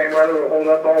hope the same weather will hold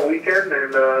up all weekend,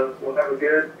 and we'll have a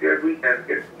good weekend.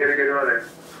 Get a good run in.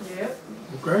 Yep.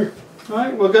 Okay. All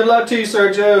right. Well, good luck to you,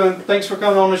 Sergio, and thanks for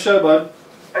coming on the show, bud.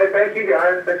 Hey, thank you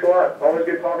guys. Thanks a lot. Always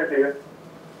good talking to you.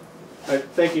 All right.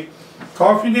 Thank you.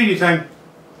 Call if you need anything.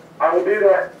 I will do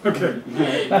that. Okay.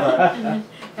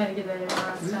 Had to get that in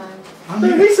last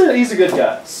time. He's a good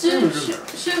guy.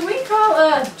 Should we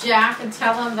call Jack and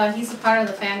tell him that he's a part of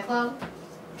the fan club?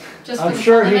 Just I'm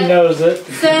sure he knows it.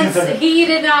 Since he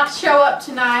did not show up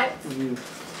tonight.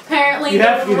 Apparently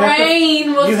the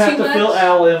rain was too much. You have to fill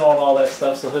Al in on all that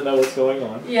stuff so he'll know what's going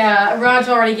on. Yeah, Raj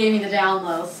already gave me the down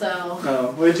low, so.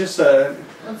 No, we just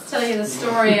let's tell you the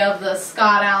story of the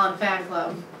Scott Allen fan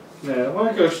club. Yeah, well,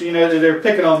 of course, they're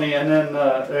picking on me, and then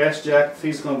they asked Jack if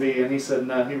he's going to be, and he said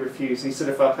no, he refused. He said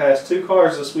if I passed 2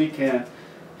 cars this weekend,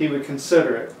 he would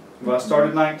consider it. Well, I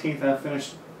started 19th, and I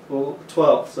finished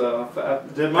 12th, so I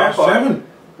did my part. 7?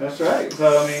 That's right.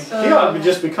 So, he ought to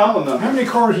just become a member. How many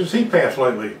cars has he passed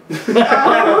lately?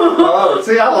 Oh,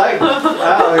 see, I like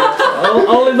it.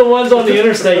 Only the ones on the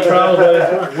interstate, probably.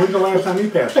 When's the last time he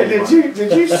passed? Hey, did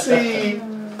you see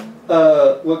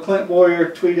what Clint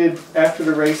Boyer tweeted after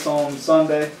the race on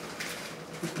Sunday?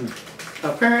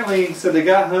 Apparently, he said they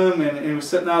got home and he was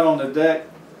sitting out on the deck,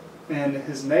 and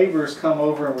his neighbors come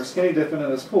over and were skinny dipping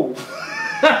in his pool.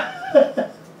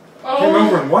 Came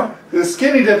over and what? The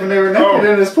skinny dipping, they were naked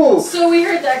in his pool. So we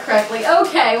heard that correctly.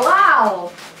 Okay,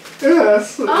 wow.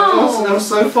 Yes, that was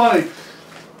so funny.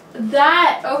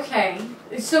 Okay.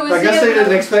 So is I guess they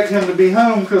didn't expect him to be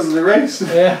home because of the race.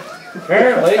 Yeah,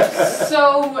 apparently.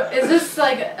 So is this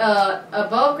like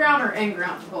above ground or in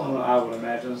ground pool? Well, I would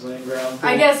imagine it's in ground pool.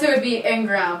 I guess it would be in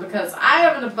ground because I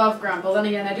have an above ground pool. Then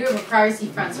again, I do have a privacy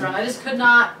fence around. I just could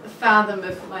not fathom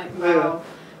if like wow.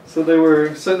 So they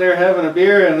were sitting there having a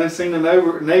beer, and they seen the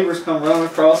neighbors come running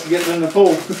across, getting in the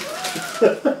pool.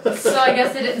 So I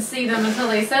guess they didn't see them until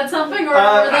they said something, or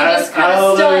were they just kind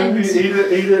of stunned?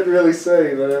 He didn't really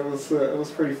say, but it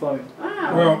was pretty funny.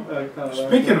 Wow. Well,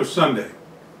 speaking of Sunday,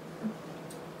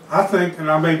 I think,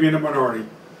 and I may be in the minority,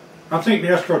 I think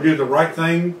NASCAR did the right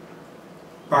thing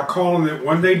by calling it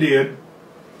when they did,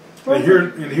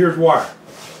 and here's why.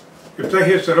 If they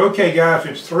had said, okay guys,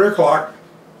 it's 3 o'clock,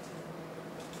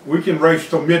 we can race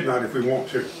till midnight if we want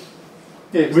to.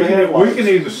 Yeah, we can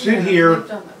either sit here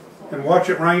and watch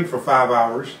it rain for 5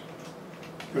 hours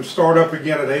and start up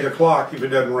again at 8 o'clock if it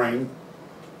doesn't rain,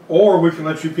 or we can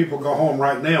let you people go home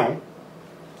right now.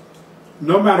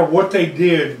 No matter what they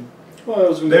did, they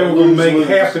were going to make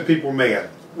half the people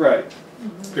mad. Right.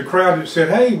 The crowd that said,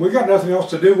 hey, we got nothing else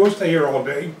to do, we'll stay here all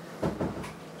day,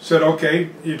 said,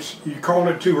 okay, you called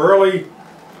it too early.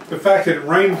 The fact that it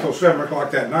rained until 7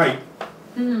 o'clock that night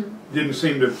didn't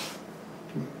seem to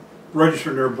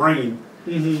register in their brain.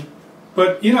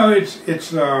 But you know, it's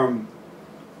a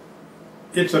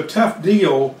tough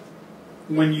deal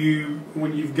when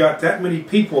you've got that many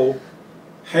people.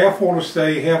 Half want to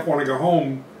stay, half want to go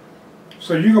home.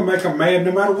 So you're gonna make them mad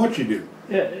no matter what you do.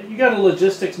 Yeah, you got a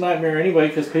logistics nightmare anyway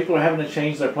because people are having to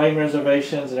change their plane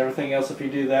reservations and everything else if you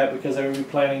do that because they would be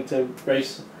planning to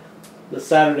race the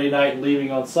Saturday night and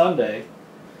leaving on Sunday.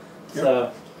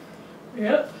 So,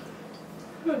 yep.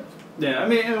 Yeah, I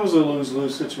mean, it was a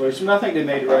lose-lose situation. I think they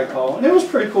made the right call. And it was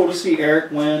pretty cool to see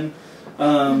Eric win.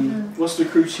 What's the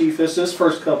crew chief? It's his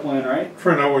first Cup win, right?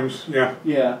 Trent Owens, yeah.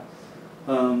 Yeah.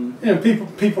 And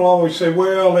people always say,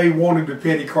 well, they wanted the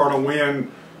Petty car to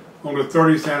win on the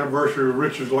 30th anniversary of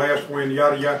Richard's last win,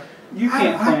 yada yada. You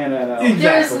can't plan that out.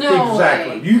 Exactly, There's no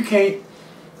exactly. way. You can't.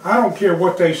 I don't care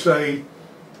what they say.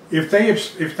 If they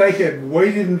had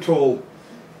waited until,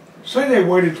 say they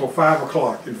waited until 5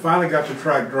 o'clock and finally got the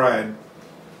track dried,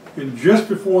 and just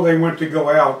before they went to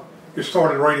go out, it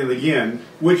started raining again,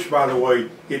 which, by the way,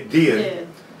 it did.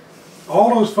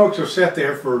 All those folks have sat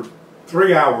there for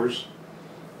 3 hours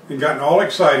and gotten all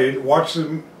excited, watched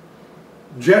them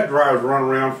jet drivers run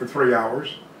around for 3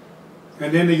 hours,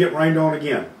 and then they get rained on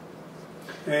again.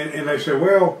 And they say,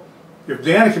 well, if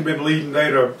Danica had been leading,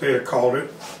 they'd have called it.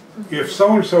 If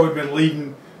so-and-so had been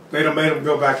leading, they'd have made them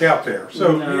go back out there.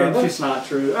 So no, yeah, that's not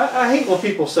true. I hate when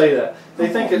people say that. They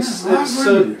think it's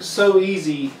so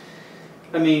easy.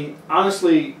 I mean,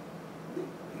 honestly,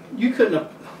 they could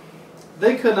not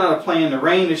have planned the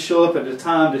rain to show up at the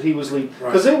time that he was leading.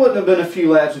 Because it wouldn't have been a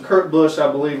few laps, and Kurt Busch,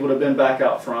 I believe, would have been back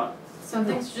out front. Some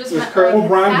things just or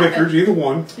Brian Vickers, either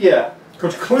one. Yeah.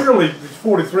 Because clearly the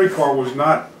 43 car was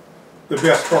not the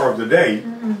best car of the day.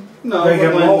 No, they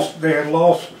had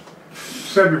lost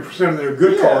 70% of their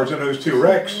good cars in those 2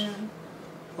 wrecks.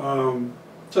 So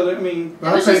I mean,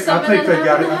 I think they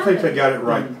got it. I think they got it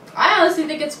right. I honestly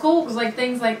think it's cool because like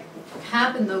things like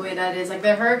happen the way that is. Like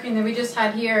the hurricane that we just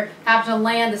had here happened to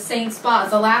land the same spot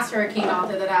as the last hurricane out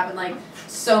there that happened like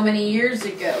so many years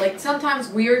ago. Like sometimes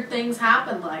weird things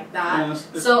happen like that. Yeah,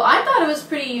 so I thought it was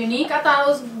pretty unique. I thought it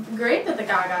was great that the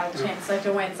guy got a chance like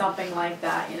to win something like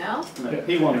that. You know?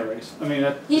 He won the race. I mean,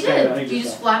 he did. He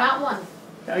just flat out won.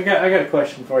 I got a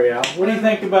question for you, Al. What do you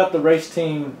think about the race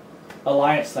team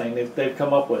alliance thing they've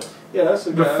come up with? Yeah, that's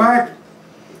a the fact.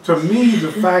 To me,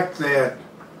 the fact that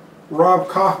Rob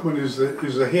Kaufman is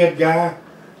the head guy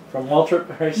from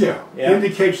Waltrip Racing,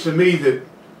 indicates to me that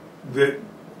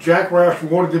Jack Roush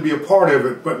wanted to be a part of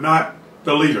it, but not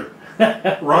the leader.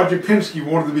 Roger Penske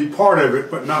wanted to be part of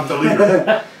it, but not the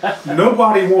leader.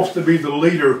 Nobody wants to be the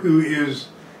leader who is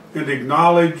an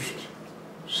acknowledged,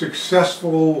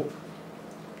 successful,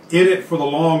 in it for the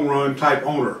long run type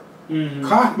owner.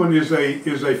 Kaufman is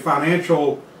a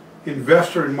financial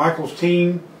investor in Michael's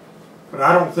team, but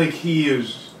I don't think he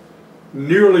is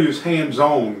nearly as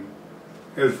hands-on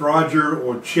as Roger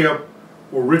or Chip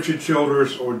or Richard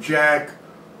Childress or Jack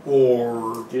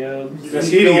or is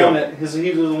he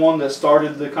the one that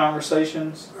started the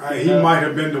conversations? He might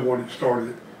have been the one that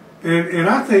started it. And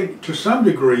I think to some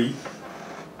degree,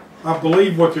 I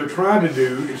believe what they're trying to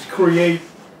do is create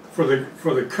for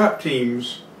the Cup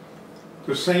teams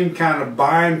the same kind of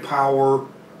buying power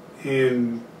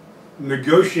and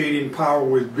negotiating power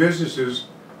with businesses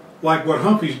like what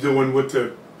Humpy's doing with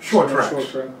the short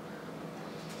tracks. In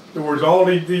other words, all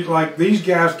these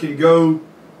guys can go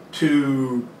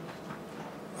to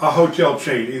a hotel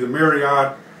chain, either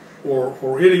Marriott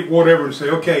or any whatever, and say,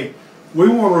 okay, we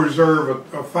want to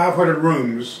reserve a 500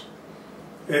 rooms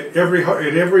at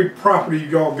every property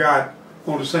you all got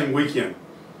on the same weekend,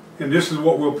 and this is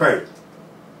what we'll pay.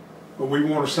 But we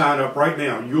want to sign up right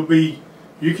now.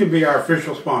 You can be our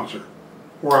official sponsor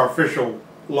or our official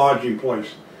lodging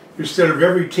place. Instead of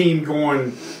every team going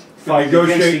and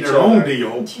negotiating their own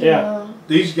deal,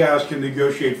 these guys can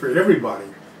negotiate for everybody.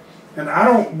 And I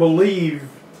don't believe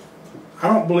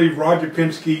Roger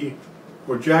Penske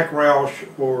or Jack Roush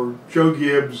or Joe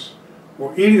Gibbs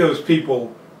or any of those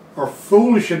people are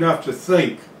foolish enough to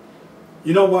think,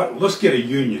 you know what, let's get a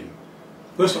union.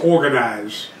 Let's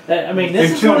organize. I mean,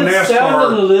 this is what it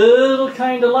sounded a little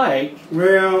kind of like.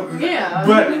 Well, yeah.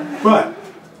 But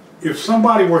if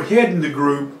somebody were heading the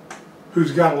group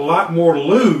who's got a lot more to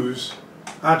lose,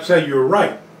 I'd say you're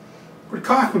right. But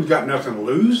Kaufman's got nothing to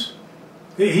lose.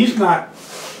 He's not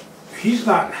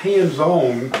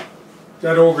hands-on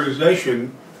that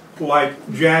organization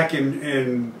like Jack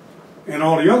and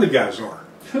all the other guys are.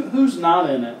 Who's not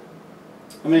in it?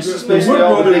 I mean, it's just basically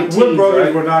all the big teams, Wood Brothers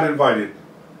right? were not invited.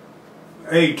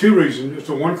 Two reasons. It's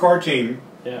a one-car team,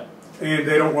 yeah, and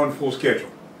they don't run full schedule.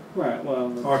 Right, well...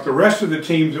 The rest of the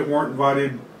teams that weren't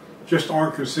invited just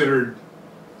aren't considered.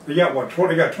 They got what?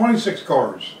 They got 26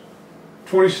 cars,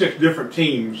 26 different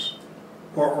teams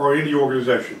are in the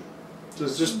organization. So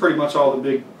it's just pretty much all the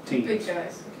big teams. Big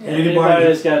guys. Yeah. Anybody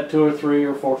that's got 2 or 3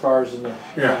 or 4 cars in the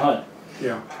hunt.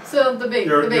 Yeah. So the big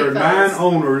There are 9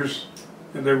 owners,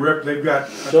 and they've got I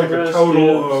think a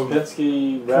total of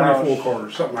Penske, 24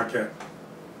 cars, something like that.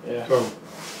 Yeah. So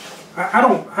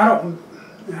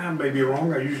I may be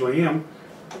wrong. I usually am,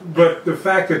 but the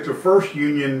fact that the first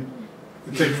union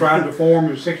that they tried to form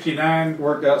in '69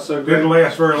 worked out so good, didn't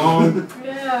last very long.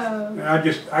 Yeah.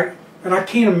 And I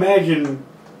can't imagine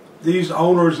these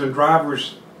owners and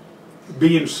drivers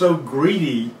being so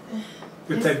greedy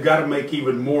that they've got to make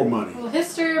even more money. Well,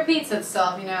 history repeats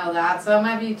itself, you know that. So it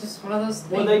might be just one of those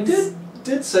things. Well, they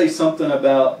did say something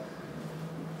about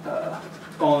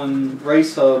on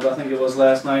Race Hub, I think it was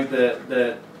last night,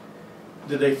 that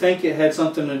did they think it had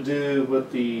something to do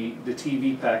with the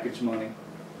TV package money?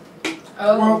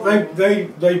 Oh. Well,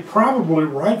 they probably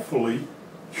rightfully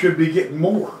should be getting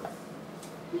more.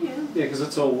 Yeah. Yeah, because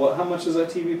it's how much is that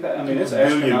TV package? I mean, it's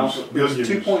Billions, astronomical. It was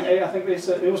billions. 2.8, I think they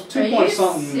said. It was 2 Are you point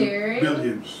something. serious?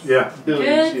 Billions, yeah.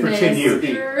 Billions, yeah. For 10 years.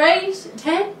 Great.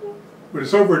 10? But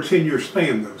it's over a 10-year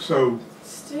span, though, so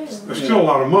Still. there's still a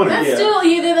lot of money. That's Yeah. still,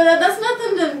 that's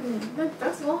nothing to,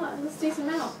 that's a lot. That's a decent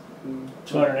amount.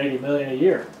 $280 million a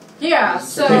year. Yeah,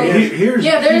 so,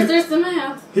 there's the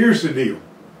math. Here's the deal.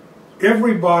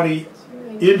 Everybody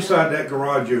inside that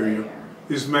garage area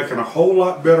is making a whole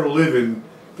lot better living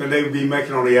than they would be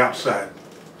making on the outside.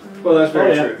 Well, that's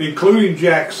very true. Including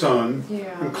Jack's son,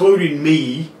 Yeah. including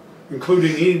me,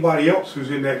 including anybody else who's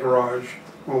in that garage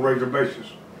on a regular basis.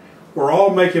 We're all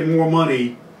making more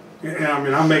money, and I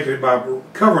mean, I'm making it by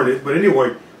covering it, but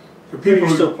anyway, the people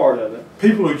You're still part of it.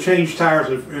 People who change tires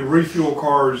and refuel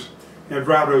cars and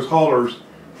drive those haulers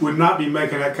would not be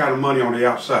making that kind of money on the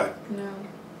outside. No.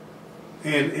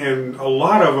 And a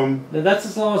lot of them... Now that's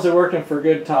as long as they're working for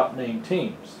good top-name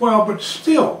teams. Well, but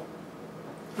still,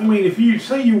 I mean, if you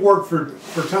say you work for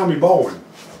Tommy Baldwin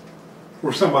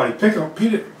or somebody, pick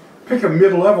a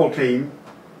mid-level team,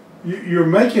 you're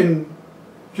making,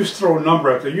 just throw a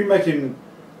number out there, you're making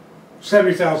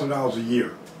 $70,000 a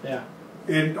year. Yeah.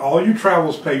 And all your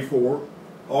travel's paid for,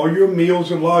 all your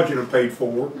meals and lodging are paid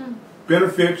for,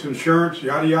 benefits, insurance,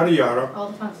 yada yada yada. All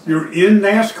the fun stuff. You're in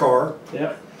NASCAR.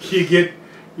 Yep. You get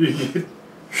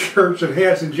shirts and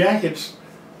hats and jackets.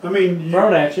 I mean,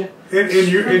 thrown at you.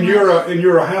 And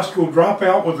you're a high school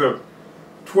dropout with a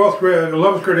 12th grade,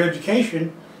 11th grade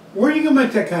education. Where are you gonna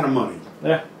make that kind of money?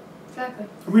 Yeah. Exactly.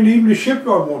 I mean, even the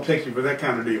shipyard won't take you for that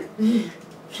kind of deal.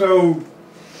 So,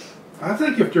 I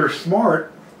think if they're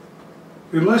smart,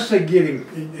 unless they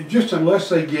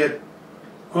get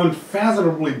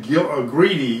unfathomably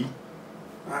greedy,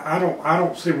 I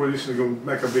don't see where this is going to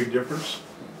make a big difference.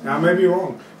 Now, I may be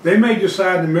wrong. They may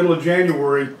decide in the middle of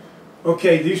January,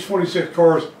 okay, these 26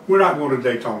 cars, we're not going to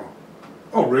Daytona.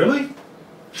 Oh, really?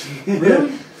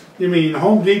 Really? You mean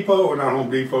Home Depot, or not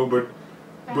Home Depot, but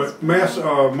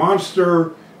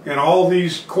Monster and all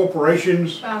these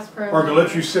corporations Fast Pro. are going to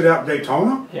let you sit out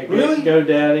Daytona? Yeah, Really?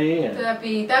 GoDaddy and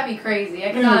That'd be crazy.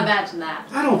 I cannot imagine that.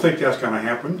 I don't think that's going to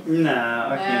happen. No,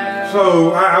 I can't.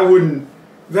 So I wouldn't.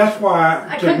 That's why,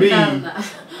 I to couldn't me, fathom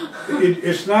that.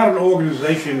 it's not an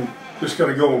organization that's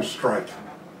going to go on strike.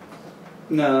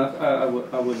 No,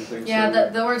 I wouldn't think Yeah, so.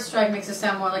 the word strike makes it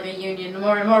sound more like a union. The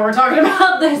more and more we're talking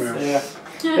about this. Yeah.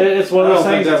 It's one of I those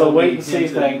don't think things. It's that a would wait be and see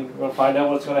hinted. thing. We'll find out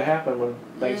what's going to happen when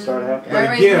things start happening. But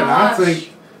Everybody's again, gonna watch.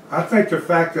 I think the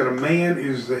fact that a man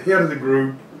is the head of the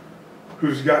group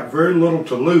who's got very little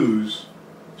to lose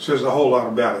says a whole lot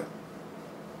about it.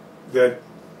 That,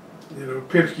 you know,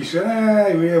 Penske said,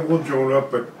 yeah, we'll join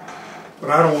up, but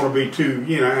I don't want to be too,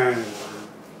 you know.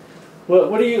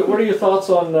 What are your thoughts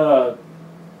on the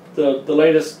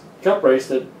latest Cup race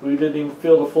that we didn't even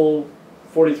field a full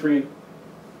 43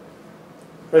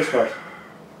 race cars?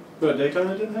 But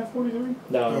Daytona didn't have 43?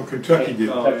 No, Kentucky did.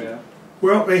 Oh, yeah.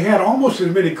 Well, they had almost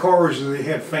as many cars as they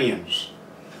had fans.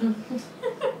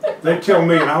 They tell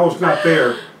me, and I was not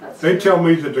there, they tell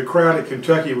me that the crowd at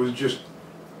Kentucky was just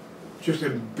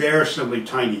embarrassingly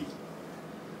tiny.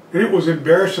 And it was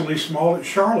embarrassingly small at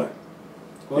Charlotte.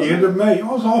 Was The end it? of May. It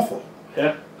was awful.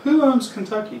 Yeah. Who owns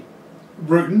Kentucky?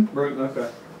 Bruton. Bruton, okay.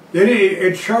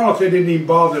 At Charlotte, they didn't even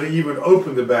bother to even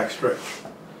open the backstretch.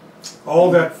 All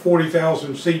that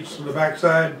 40,000 seats on the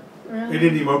backside, Really? they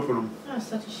didn't even open them. That's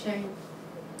such a shame.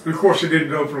 And of course, they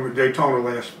didn't open them at Daytona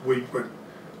last week, but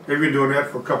they've been doing that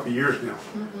for a couple of years now.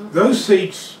 Those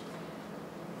seats,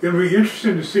 it'll be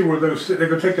interesting to see where they're going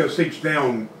to take those seats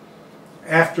down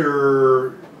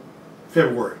after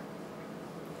February.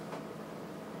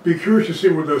 Be curious to see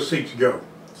where those seats go.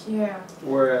 Yeah.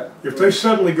 Where at? If they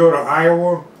suddenly go to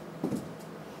Iowa,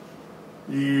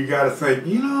 you got to think,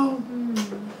 you know,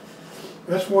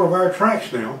 that's one of our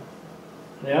tracks now.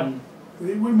 Yeah.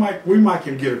 We might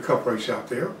can get a cup race out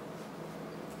there.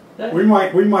 Yeah. We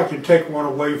might can take one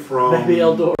away from Maybe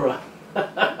Eldora.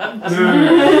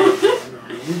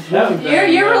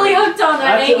 You're really hooked on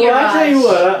that, ain't you, I tell you Raj?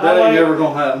 what, That I ain't like, never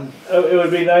gonna happen. it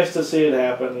would be nice to see it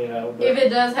happen, you know. But If it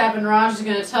does happen, Raj is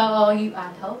going to tell all you,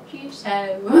 I told you so.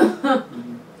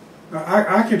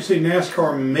 I can see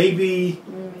NASCAR maybe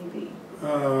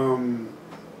Maybe.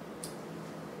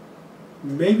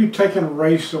 maybe taking a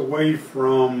race away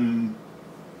from.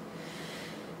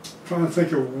 Trying to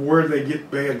think of where they get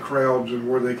bad crowds and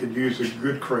where they could use a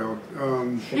good crowd.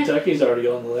 Kentucky's already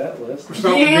on that list. It's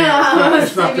not,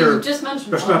 it's not Maybe their. just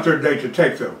mentioned That's one. not their date to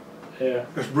take though. Yeah.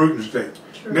 That's Bruton's date.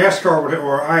 True. NASCAR would,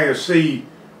 or ISC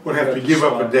would have to give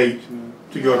up a date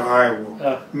to go to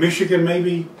Iowa. Michigan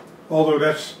maybe, although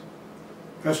that's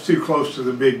too close to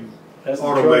the big That's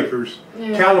automakers.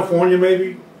 Yeah. California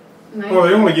maybe. Maybe. Well,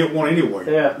 they only get one anyway.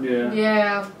 Yeah.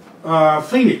 Yeah. Yeah.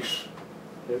 Phoenix.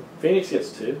 Phoenix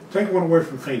gets two. Take one away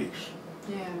from Phoenix.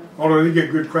 Yeah. Although they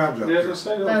get good crowds out Yeah,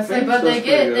 there. But they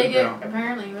get Yeah.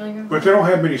 apparently really good. But they don't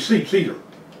have many seats either,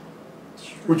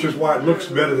 which is why it looks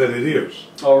better than it is.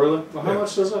 Oh, really? Well, how Yeah.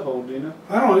 much does that hold, do you know?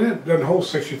 I don't know, it doesn't hold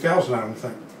 60,000, I don't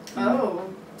think. Oh.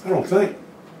 I don't think.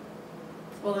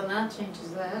 Well, then that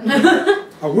changes that.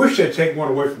 I wish they'd take one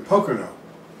away from Pocono,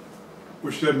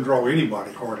 which doesn't draw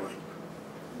anybody hardly.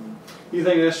 You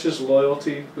think that's just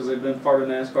loyalty because they've been part of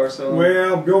NASCAR so long?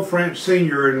 Well, Bill France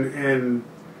Sr. and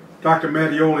Dr.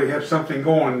 Mattioli have something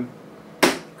going,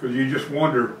 because you just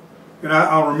wonder. And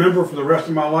I'll remember for the rest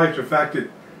of my life the fact that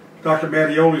Dr.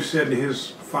 Mattioli said in his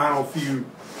final few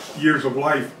years of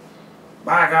life,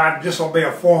 by God, this will be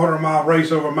a 400-mile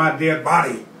race over my dead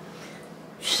body.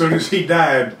 As soon as he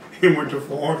died, he went to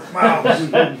 400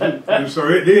 miles. And so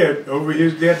it did, over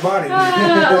his dead body.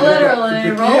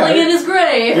 Literally, rolling in his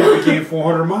grave. It became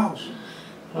 400 miles.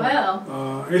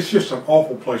 Well. It's just an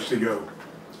awful place to go.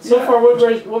 So far,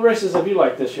 what races have you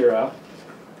liked this year, Al?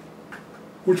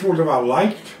 Which ones have I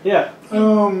liked? Yeah.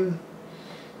 Um,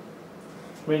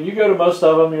 I mean, you go to most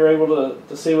of them. You're able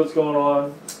to see what's going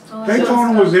on.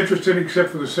 Daytona was interesting except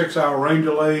for the 6-hour rain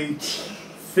delay.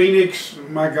 Phoenix,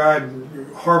 my God,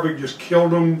 Harvick just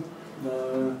killed them.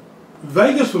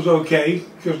 Vegas was okay.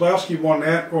 Keselowski won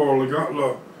that, or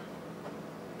I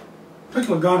think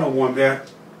Logano won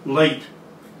that late.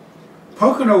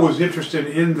 Pocono was interesting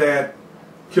in that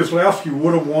Keselowski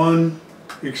would have won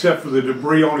except for the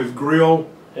debris on his grill.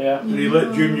 Yeah. And he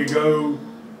let Junior go.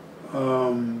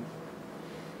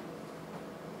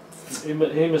 He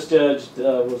misjudged.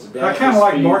 Was it I kind of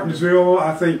like Martinsville.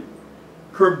 I think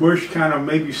Kurt Busch kind of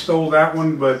maybe stole that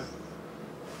one, but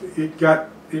it got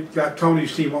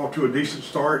Tony's team off to a decent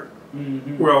start.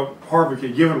 Well, Harvick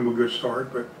had given him a good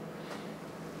start, but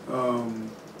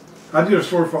I did a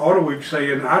story for Autoweek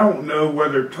saying I don't know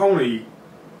whether Tony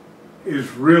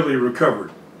is really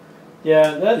recovered.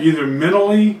 Yeah, that, either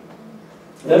mentally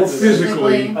or That's-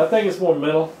 physically. I think it's more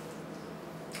mental.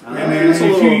 And then if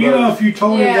if you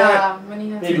told him that, Yeah, when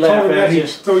you have if He'd you told laugh him at that, you. he'd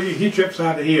throw you, hit you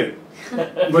upside the head.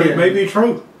 But it may be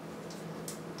true.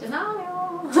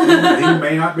 denial. He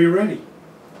may not be ready.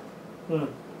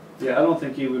 Yeah, I don't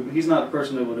think he would. He's not the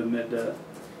person that would admit that.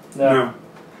 No,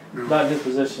 No. not in his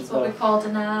position. That's what we So. call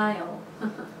denial.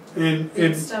 And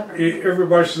Being stubborn.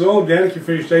 everybody says, oh, Danica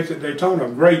finished 8th at Daytona.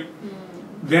 Great.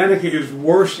 Danica is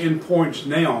worse in points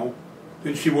now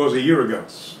than she was a year ago.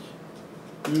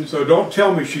 So don't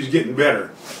tell me she's getting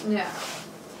better. No.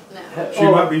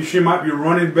 No. She might be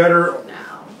running better. No.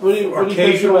 What do you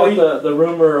think about the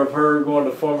rumor of her going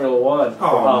to Formula One?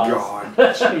 Oh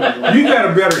God! You got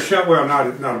a better shot. Well, not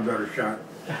a better shot,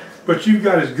 but you've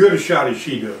got as good a shot as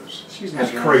she does.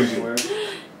 That's crazy.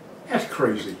 That's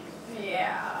crazy.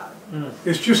 Yeah.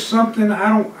 It's just something I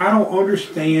don't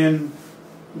understand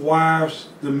why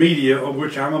the media, of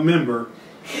which I'm a member,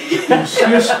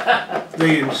 insist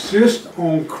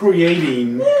on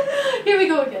creating. Here we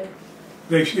go again.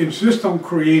 They insist on I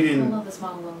creating love this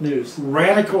monologue. News.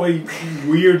 radically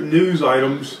weird news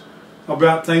items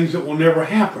about things that will never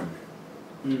happen.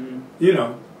 You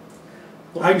know,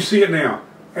 I can see it now.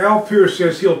 Al Pearce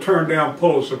says he'll turn down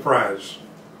Pulitzer Prize.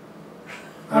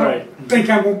 I don't think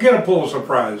I'm going to get a Pulitzer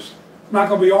Prize. I'm not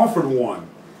going to be offered one.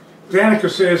 Danica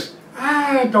says,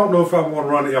 I don't know if I want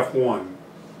to run F1.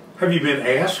 Have you been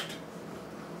asked?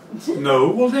 No.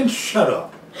 Well, then shut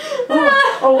up.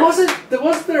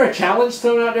 Wasn't there a challenge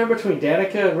thrown out there between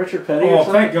Danica and Richard Petty? Oh,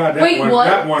 thank God that Wait, went away.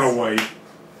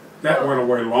 That went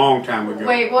away a long time ago.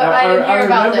 Wait, what? I didn't hear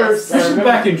about this. This is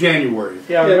back in January.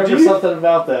 Yeah, I remember something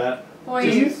about that. Do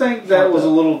you think that was a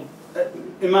little,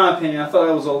 in my opinion, I thought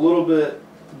that was a little bit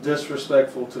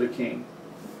disrespectful to the king?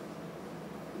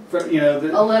 You know,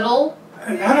 A little?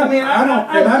 I don't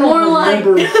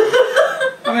remember.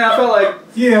 I mean, I felt like...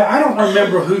 Yeah, I don't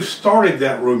remember who started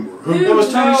that rumor. It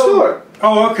was Tony Stewart.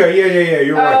 Oh, okay, yeah,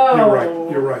 you're right.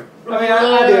 You're right. I mean,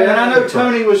 I did, and I know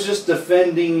Tony was just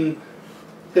defending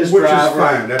his Which driver. is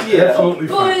fine. That's absolutely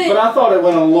fine. But I thought it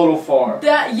went a little far.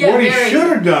 What he should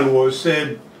have done was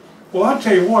said, well, I'll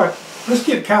tell you what, let's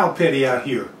get Kyle Petty out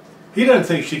here. He doesn't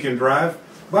think she can drive.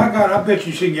 By God, I bet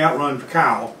you she can outrun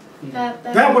Kyle.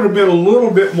 That would have been a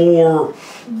little bit more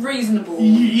reasonable.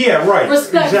 Yeah, right.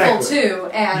 Respectful exactly. too,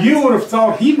 and you would have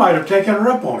thought he might have taken her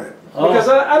up on it. Because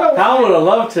I don't. Kyle would have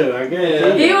loved to. I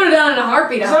guess he would have done it in a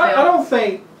heartbeat. I don't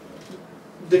think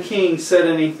the king said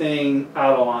anything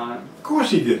out of line. Of course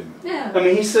he didn't. Yeah. I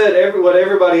mean, he said what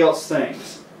everybody else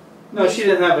thinks. No, she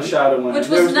didn't have a shot at winning. Which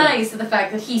was nice, the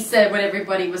fact that he said what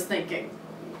everybody was thinking.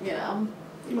 You know.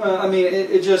 Well, I mean,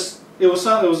 it was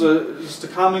just a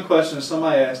common question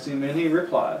somebody asked him, and he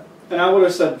replied. And I would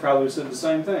have probably said the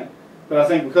same thing. But I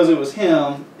think because it was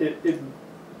him, it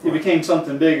became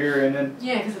something bigger, and then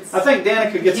because I think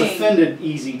Danica gets offended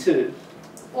easy too.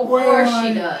 Well, of course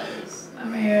she does. I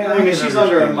mean, she's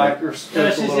under a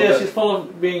microscope. She's full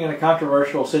of being in a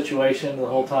controversial situation the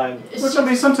whole time. Which I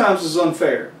mean, sometimes is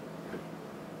unfair.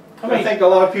 I think a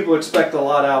lot of people expect a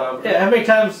lot out of her. Yeah, how many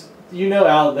times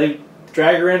Al, they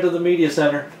drag her into the media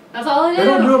center? That's all I do. They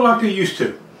don't do it like they used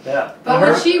to. Yeah. But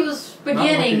when she was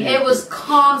beginning, it was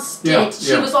constant.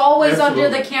 She was always under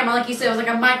the camera, like you said, it was like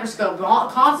a microscope,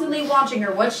 constantly watching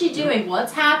her. What's she doing?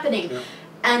 What's happening? Yeah.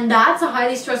 And that's a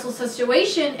highly stressful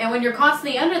situation. And when you're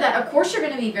constantly under that, of course you're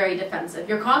going to be very defensive.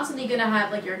 You're constantly going to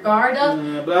have like your guard up.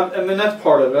 Yeah, but I mean, that's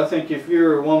part of it. I think if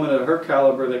you're a woman of her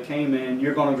caliber that came in,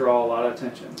 you're going to draw a lot of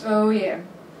attention. Oh, yeah.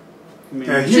 I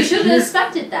mean, she should have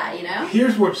expected that, you know?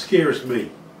 Here's what scares me.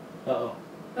 Uh-oh.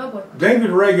 Oh, boy. David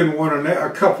Reagan won a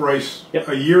cup race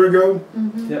a year ago.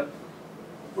 Mm-hmm. Yep.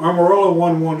 Amarillo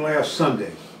won one last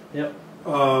Sunday. Yep.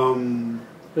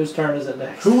 Whose turn is it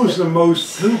next?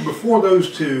 Before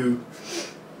those two,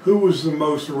 who was the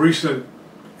most recent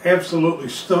absolutely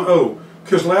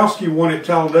Keselowski won at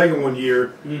Talladega one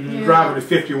year driving a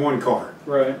 51 car.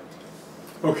 Right.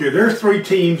 Okay, there's 3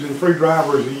 teams and 3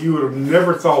 drivers that you would have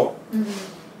never thought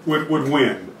would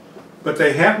win. But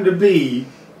they happened to be,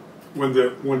 when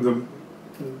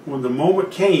the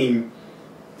moment came,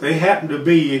 they happened to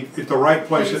be at the right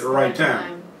place at the right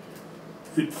time.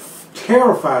 It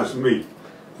terrifies me.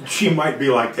 She might be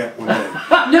like that one day.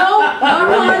 Knock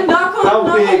on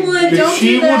wood, don't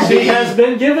do that. She has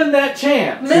been given that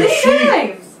chance. Many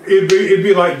times. It'd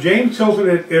be like James Hilton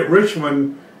at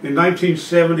Richmond in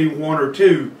 1971 or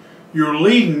 2. You're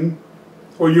leading,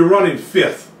 or you're running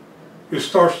 5th. It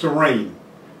starts to rain.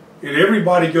 And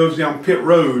everybody goes down pit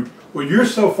road. Well, you're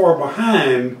so far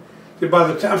behind that by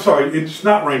the time, I'm sorry, it's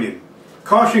not raining.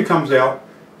 Caution comes out.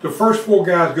 The first 4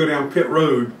 guys go down pit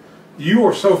road. you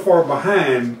are so far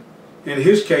behind, in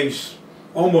his case,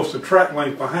 almost a track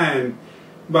length behind.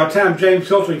 By the time James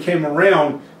Hilton came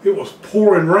around, it was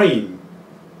pouring rain.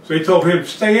 So they told him,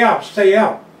 stay out, stay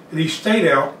out. And he stayed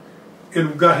out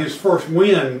and got his first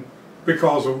win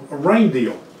because of a rain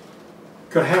deal.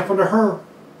 Could happen to her.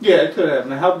 Yeah, it could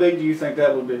happen. How big do you think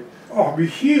that would be? Oh, it'd be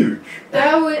huge.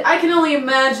 I can only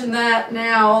imagine that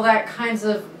now, all that kinds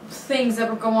of things that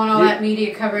were going on, all that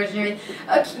media coverage and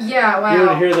everything. Yeah, wow. You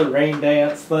would hear the rain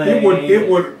dance thing. It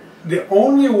would, the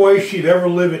only way she'd ever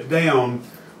live it down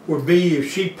would be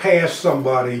if she passed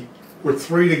somebody with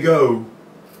 3 to go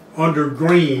under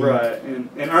green, right,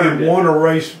 and won a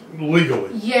race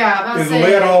legally. Yeah, about to and say.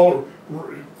 led all,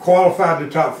 qualified the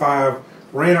top 5,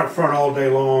 ran up front all day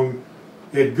long,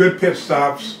 had good pit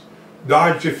stops,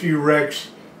 dodged a few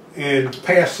wrecks, and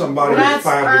passed somebody with 5 to go.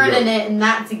 That's earning it, and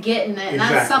that's getting it. And Exactly.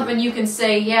 That's something you can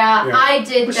say, yeah, Yeah. I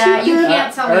did that. You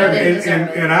can't tell me I didn't deserve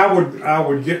it. And I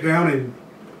would get down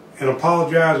and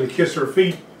apologize and kiss her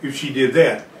feet if she did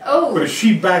that. Oh. But if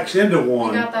she backs into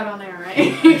one, You got that on there, right?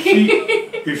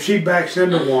 if she backs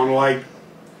into one, like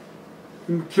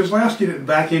Keselowski didn't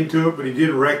back into it, but he did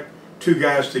wreck 2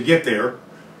 guys to get there.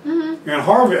 Mm-hmm.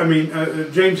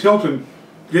 And James Hilton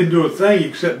didn't do a thing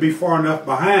except be far enough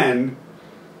behind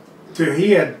till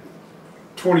he had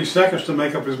 20 seconds to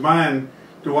make up his mind,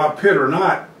 do I pit or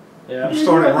not? Yeah. It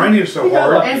started raining so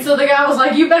hard. And so the guy was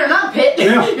like, you better not pit.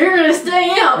 Yeah. You're going to stay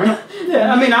out.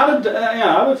 Yeah, I mean, I'd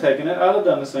have taken it. I'd have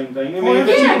done the same thing. I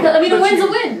mean, A win's a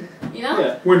win. You know?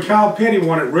 Yeah. When Kyle Petty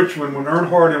won at Richmond, when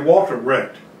Earnhardt and Walter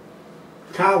wrecked,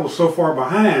 Kyle was so far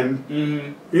behind.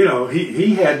 Mm-hmm. You know,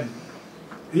 he had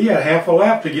half a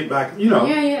lap to get back. You know.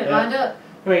 Yeah, lined up.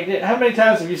 I mean, how many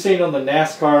times have you seen on the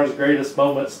NASCAR's greatest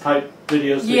moments type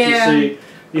videos that you see?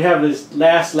 You have this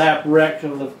last lap wreck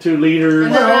of the 2 leaders.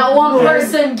 And then that one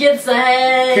person gets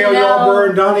ahead. Cale Yarborough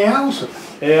and Donnie Allison.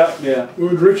 Yeah. Yeah.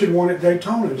 Richard won at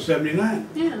Daytona in '79.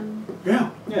 Yeah. Yeah.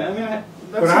 Yeah, I mean,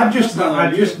 But I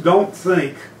just don't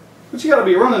think. But you got to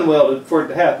be running well for it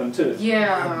to happen too.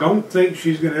 Yeah. I don't think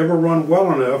she's going to ever run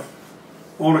well enough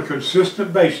on a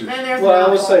consistent basis. Well, I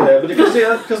would say that, but because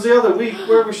the other week,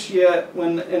 where was she at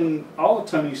when all of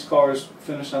Tony's cars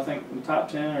finished? I think in the top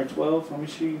 10 or 12. I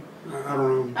mean, I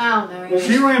don't know. I don't know.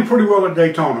 She ran pretty well at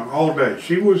Daytona all day.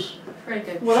 She was. Pretty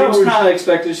good. well, that was kind of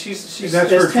expected. She's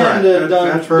That's her track. tended to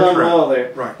That's her done track. well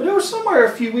there. Right. But it was somewhere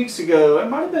a few weeks ago. It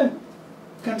might have been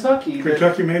Kentucky.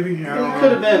 Kentucky, maybe. I don't It know.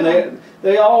 could have been.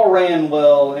 They all ran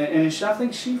well, and I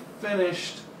think she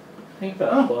finished. I think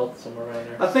about 12th, somewhere around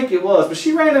there. I think it was, but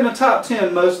she ran in the top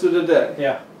 10 most of the day.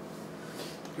 Yeah.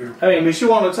 I mean, she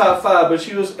won the top 5, but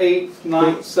she was 8th,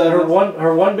 9th, 7th.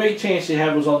 Her one big chance she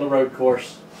had was on the road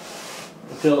course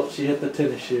until she hit the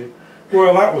tennis shoe.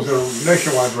 Well, that was a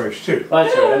nationwide race too.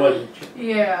 That's right. It wasn't.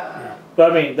 Yeah.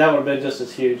 But I mean, that would have been just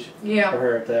as huge Yeah. for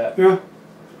her at that. Yeah.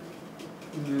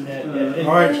 And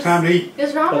All right, it's time to eat.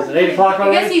 Is Robert? Was it 8 o'clock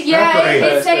I guess already? he's After eight.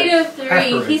 it's After 8:03.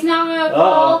 eight. He's not gonna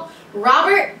call.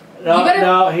 Robert, no, you better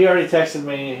no, he already texted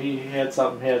me. He had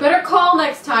something hit. better call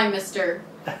next time, Mister.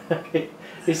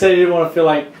 He said he didn't want to feel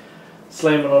like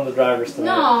slamming on the drivers tonight.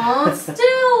 No,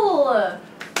 still. I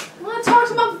want to talk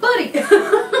to my buddy.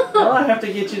 Well, I have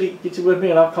to get you with me,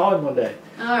 and I'll call him one day.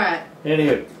 All right.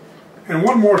 Anywho, And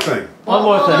one more thing. one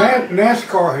more thing.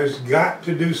 NASCAR has got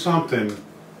to do something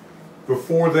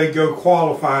before they go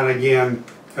qualifying again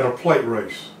at a plate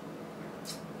race.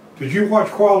 Did you watch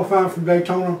qualifying from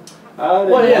Daytona?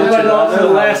 Well, yeah, they went on to the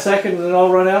last second and then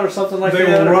all run out or something like They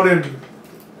that.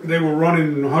 were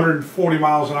running 140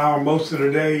 miles an hour most of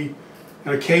the day,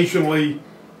 and occasionally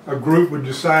a group would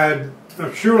decide,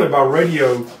 surely by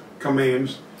radio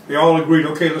commands, they all agreed,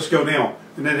 okay, let's go now.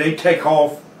 And then they'd take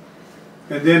off,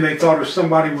 and then they thought if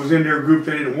somebody was in their group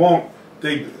they didn't want,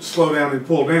 they'd slow down and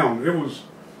pull down. It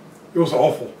was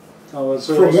awful. Oh,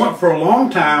 For a long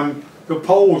time, the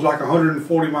pole was like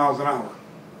 140 miles an hour.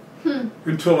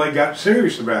 Until they got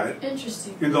serious about it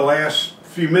Interesting. in the last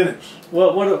few minutes.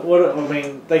 What? I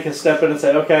mean, they can step in and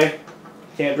say, okay,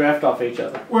 can't draft off each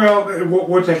other. Well,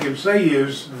 what they can say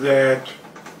is that,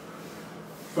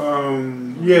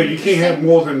 yeah, you can't have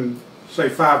more than, say,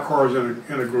 5 cars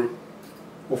in a group,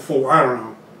 or 4. I don't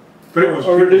know. But it was.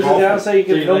 Or reduce it awful. down, say you Do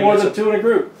can you no think more it's than 2 in a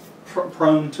group.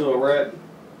 prone to a wreck.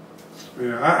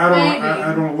 Yeah,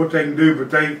 I don't know what they can do, but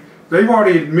they've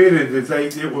already admitted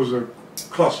that it was a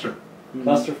cluster.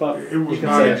 Clusterfuck. It was You can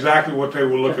not say it. exactly what they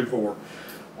were looking for.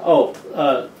 Oh,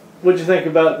 what'd you think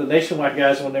about the Nationwide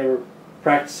guys when they were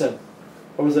practicing?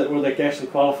 Or was it where they actually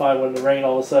qualified when the rain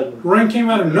all of a sudden? Rain came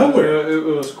out of nowhere. It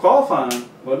was qualifying,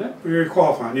 wasn't it? We were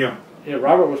qualifying, yeah. Yeah,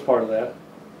 Robert was part of that.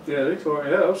 Yeah, that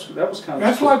was kind of.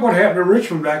 That's like what happened to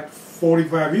Richmond back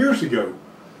 45 years ago.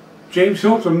 James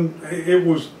Hilton, it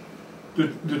was,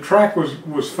 the track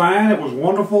was fine, it was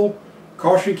wonderful.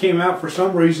 Caution came out for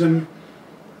some reason.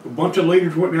 A bunch of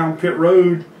leaders went down pit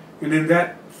road, and in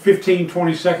that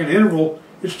 15-20 second interval,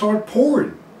 it started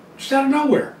pouring, just out of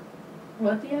nowhere.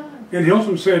 What the odds? And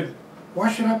Hilton said,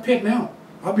 "Why should I pit now?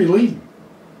 I'll be leading."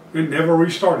 It never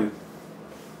restarted.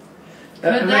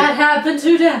 Could that happen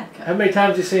to Dak? How many times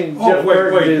have you seen Oh, Jeff wait,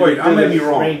 Burton do I may be the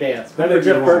wrong. rain dance? I may Remember be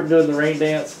Jeff wrong. Burton doing the rain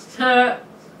dance? Hey.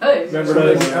 Remember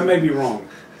those? I may be wrong.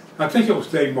 I think it was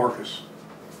Dave Marcus.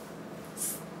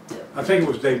 I think it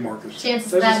was Dave Marcus.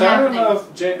 Chances of I that don't happening.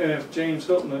 know if James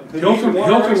Hilton.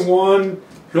 Hilton won.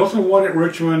 Hilton won at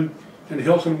Richmond, and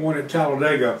Hilton won at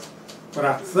Talladega. But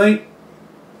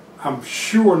I'm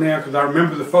sure now, because I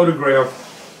remember the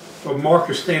photograph of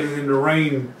Marcus standing in the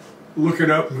rain,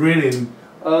 looking up, grinning.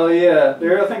 Oh yeah,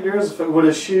 I think there is with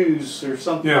his shoes or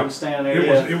something Yeah, standing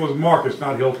there. it was Marcus,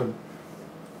 not Hilton.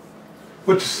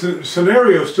 But the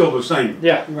scenario is still the same.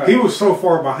 Yeah. Right. He was so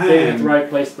far behind Being at the right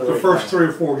place at the the right first time. 3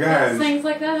 or 4 guys. Things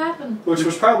like that happen. Which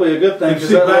was probably a good thing And because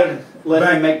see, that let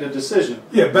back- him make the decision.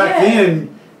 Yeah, back Yeah.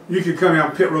 then you could come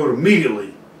down pit road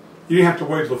immediately. You didn't have to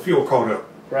wait till the field caught up.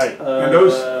 Right. And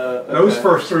those okay.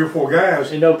 first 3 or 4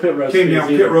 guys And no pit road came speeds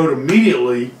down either. pit road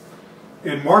immediately,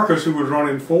 and Marcus, who was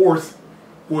running 4th,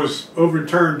 was over in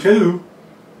turn 2,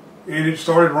 and it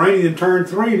started raining in turn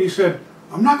 3, and he said,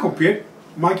 "I'm not going to pit,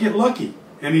 might get lucky,"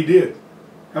 and he did.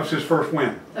 That was his first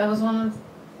win. That was one of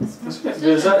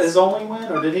Is that his only win,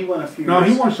 or did he win a few? No,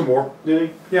 years? he won some more. Did he?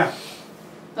 Yeah,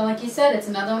 But like you said, it's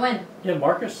another win. Yeah,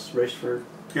 Marcus raced for.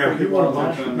 yeah, he won a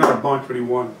bunch. Not a bunch, but he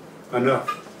won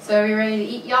enough. So are we ready to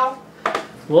eat, y'all?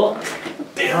 Well,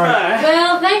 damn All right. right.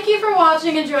 Well, thank you for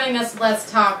watching and joining us. Let's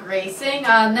Talk Racing.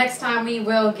 Next time we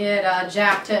will get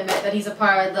Jack to admit that he's a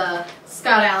part of the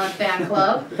Scott Allen fan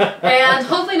club. And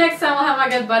hopefully next time we'll have my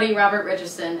good buddy Robert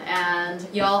Richardson. And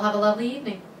y'all have a lovely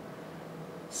evening.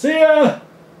 See ya!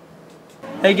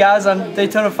 Hey guys, I'm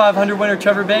Daytona 500 winner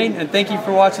Trevor Bain, and thank you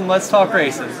for watching Let's Talk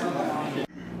Racing.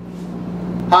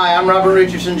 Hi, I'm Robert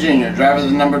Richardson Jr., driver of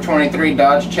the number 23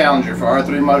 Dodge Challenger for R3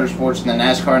 Motorsports in the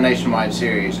NASCAR Nationwide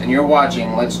Series, and you're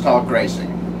watching Let's Talk Racing.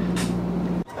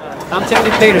 I'm Terri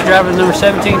O'Connell, driver of the number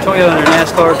 17 Toyota in the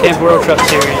NASCAR Camp World Truck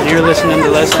Series, and you're listening to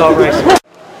Let's Talk Racing.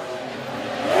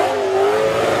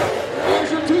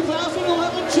 Here's your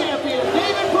 2011 champion,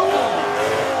 David Brehm.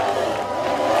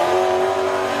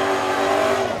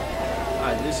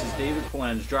 Hi, this is David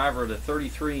Polens, driver of the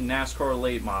 33 NASCAR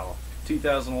Late Model,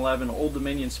 2011 Old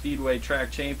Dominion Speedway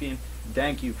Track Champion.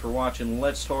 Thank you for watching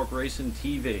Let's Talk Racing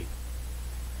TV.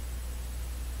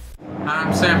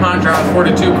 I'm Sam Hunt, driver of the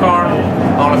 42 car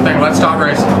on the thing Let's Talk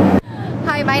Racing.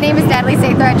 Hi, my name is Natalie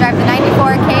Sather. I drive the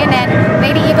 94 K&N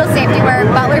Lady Eagle Safety Wear,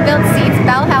 Butler built seats,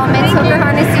 bell helmets, hooker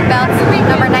harness seat belts,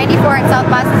 number 94 at South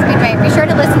Boston Speedway. Be sure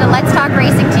to listen to Let's Talk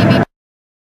Racing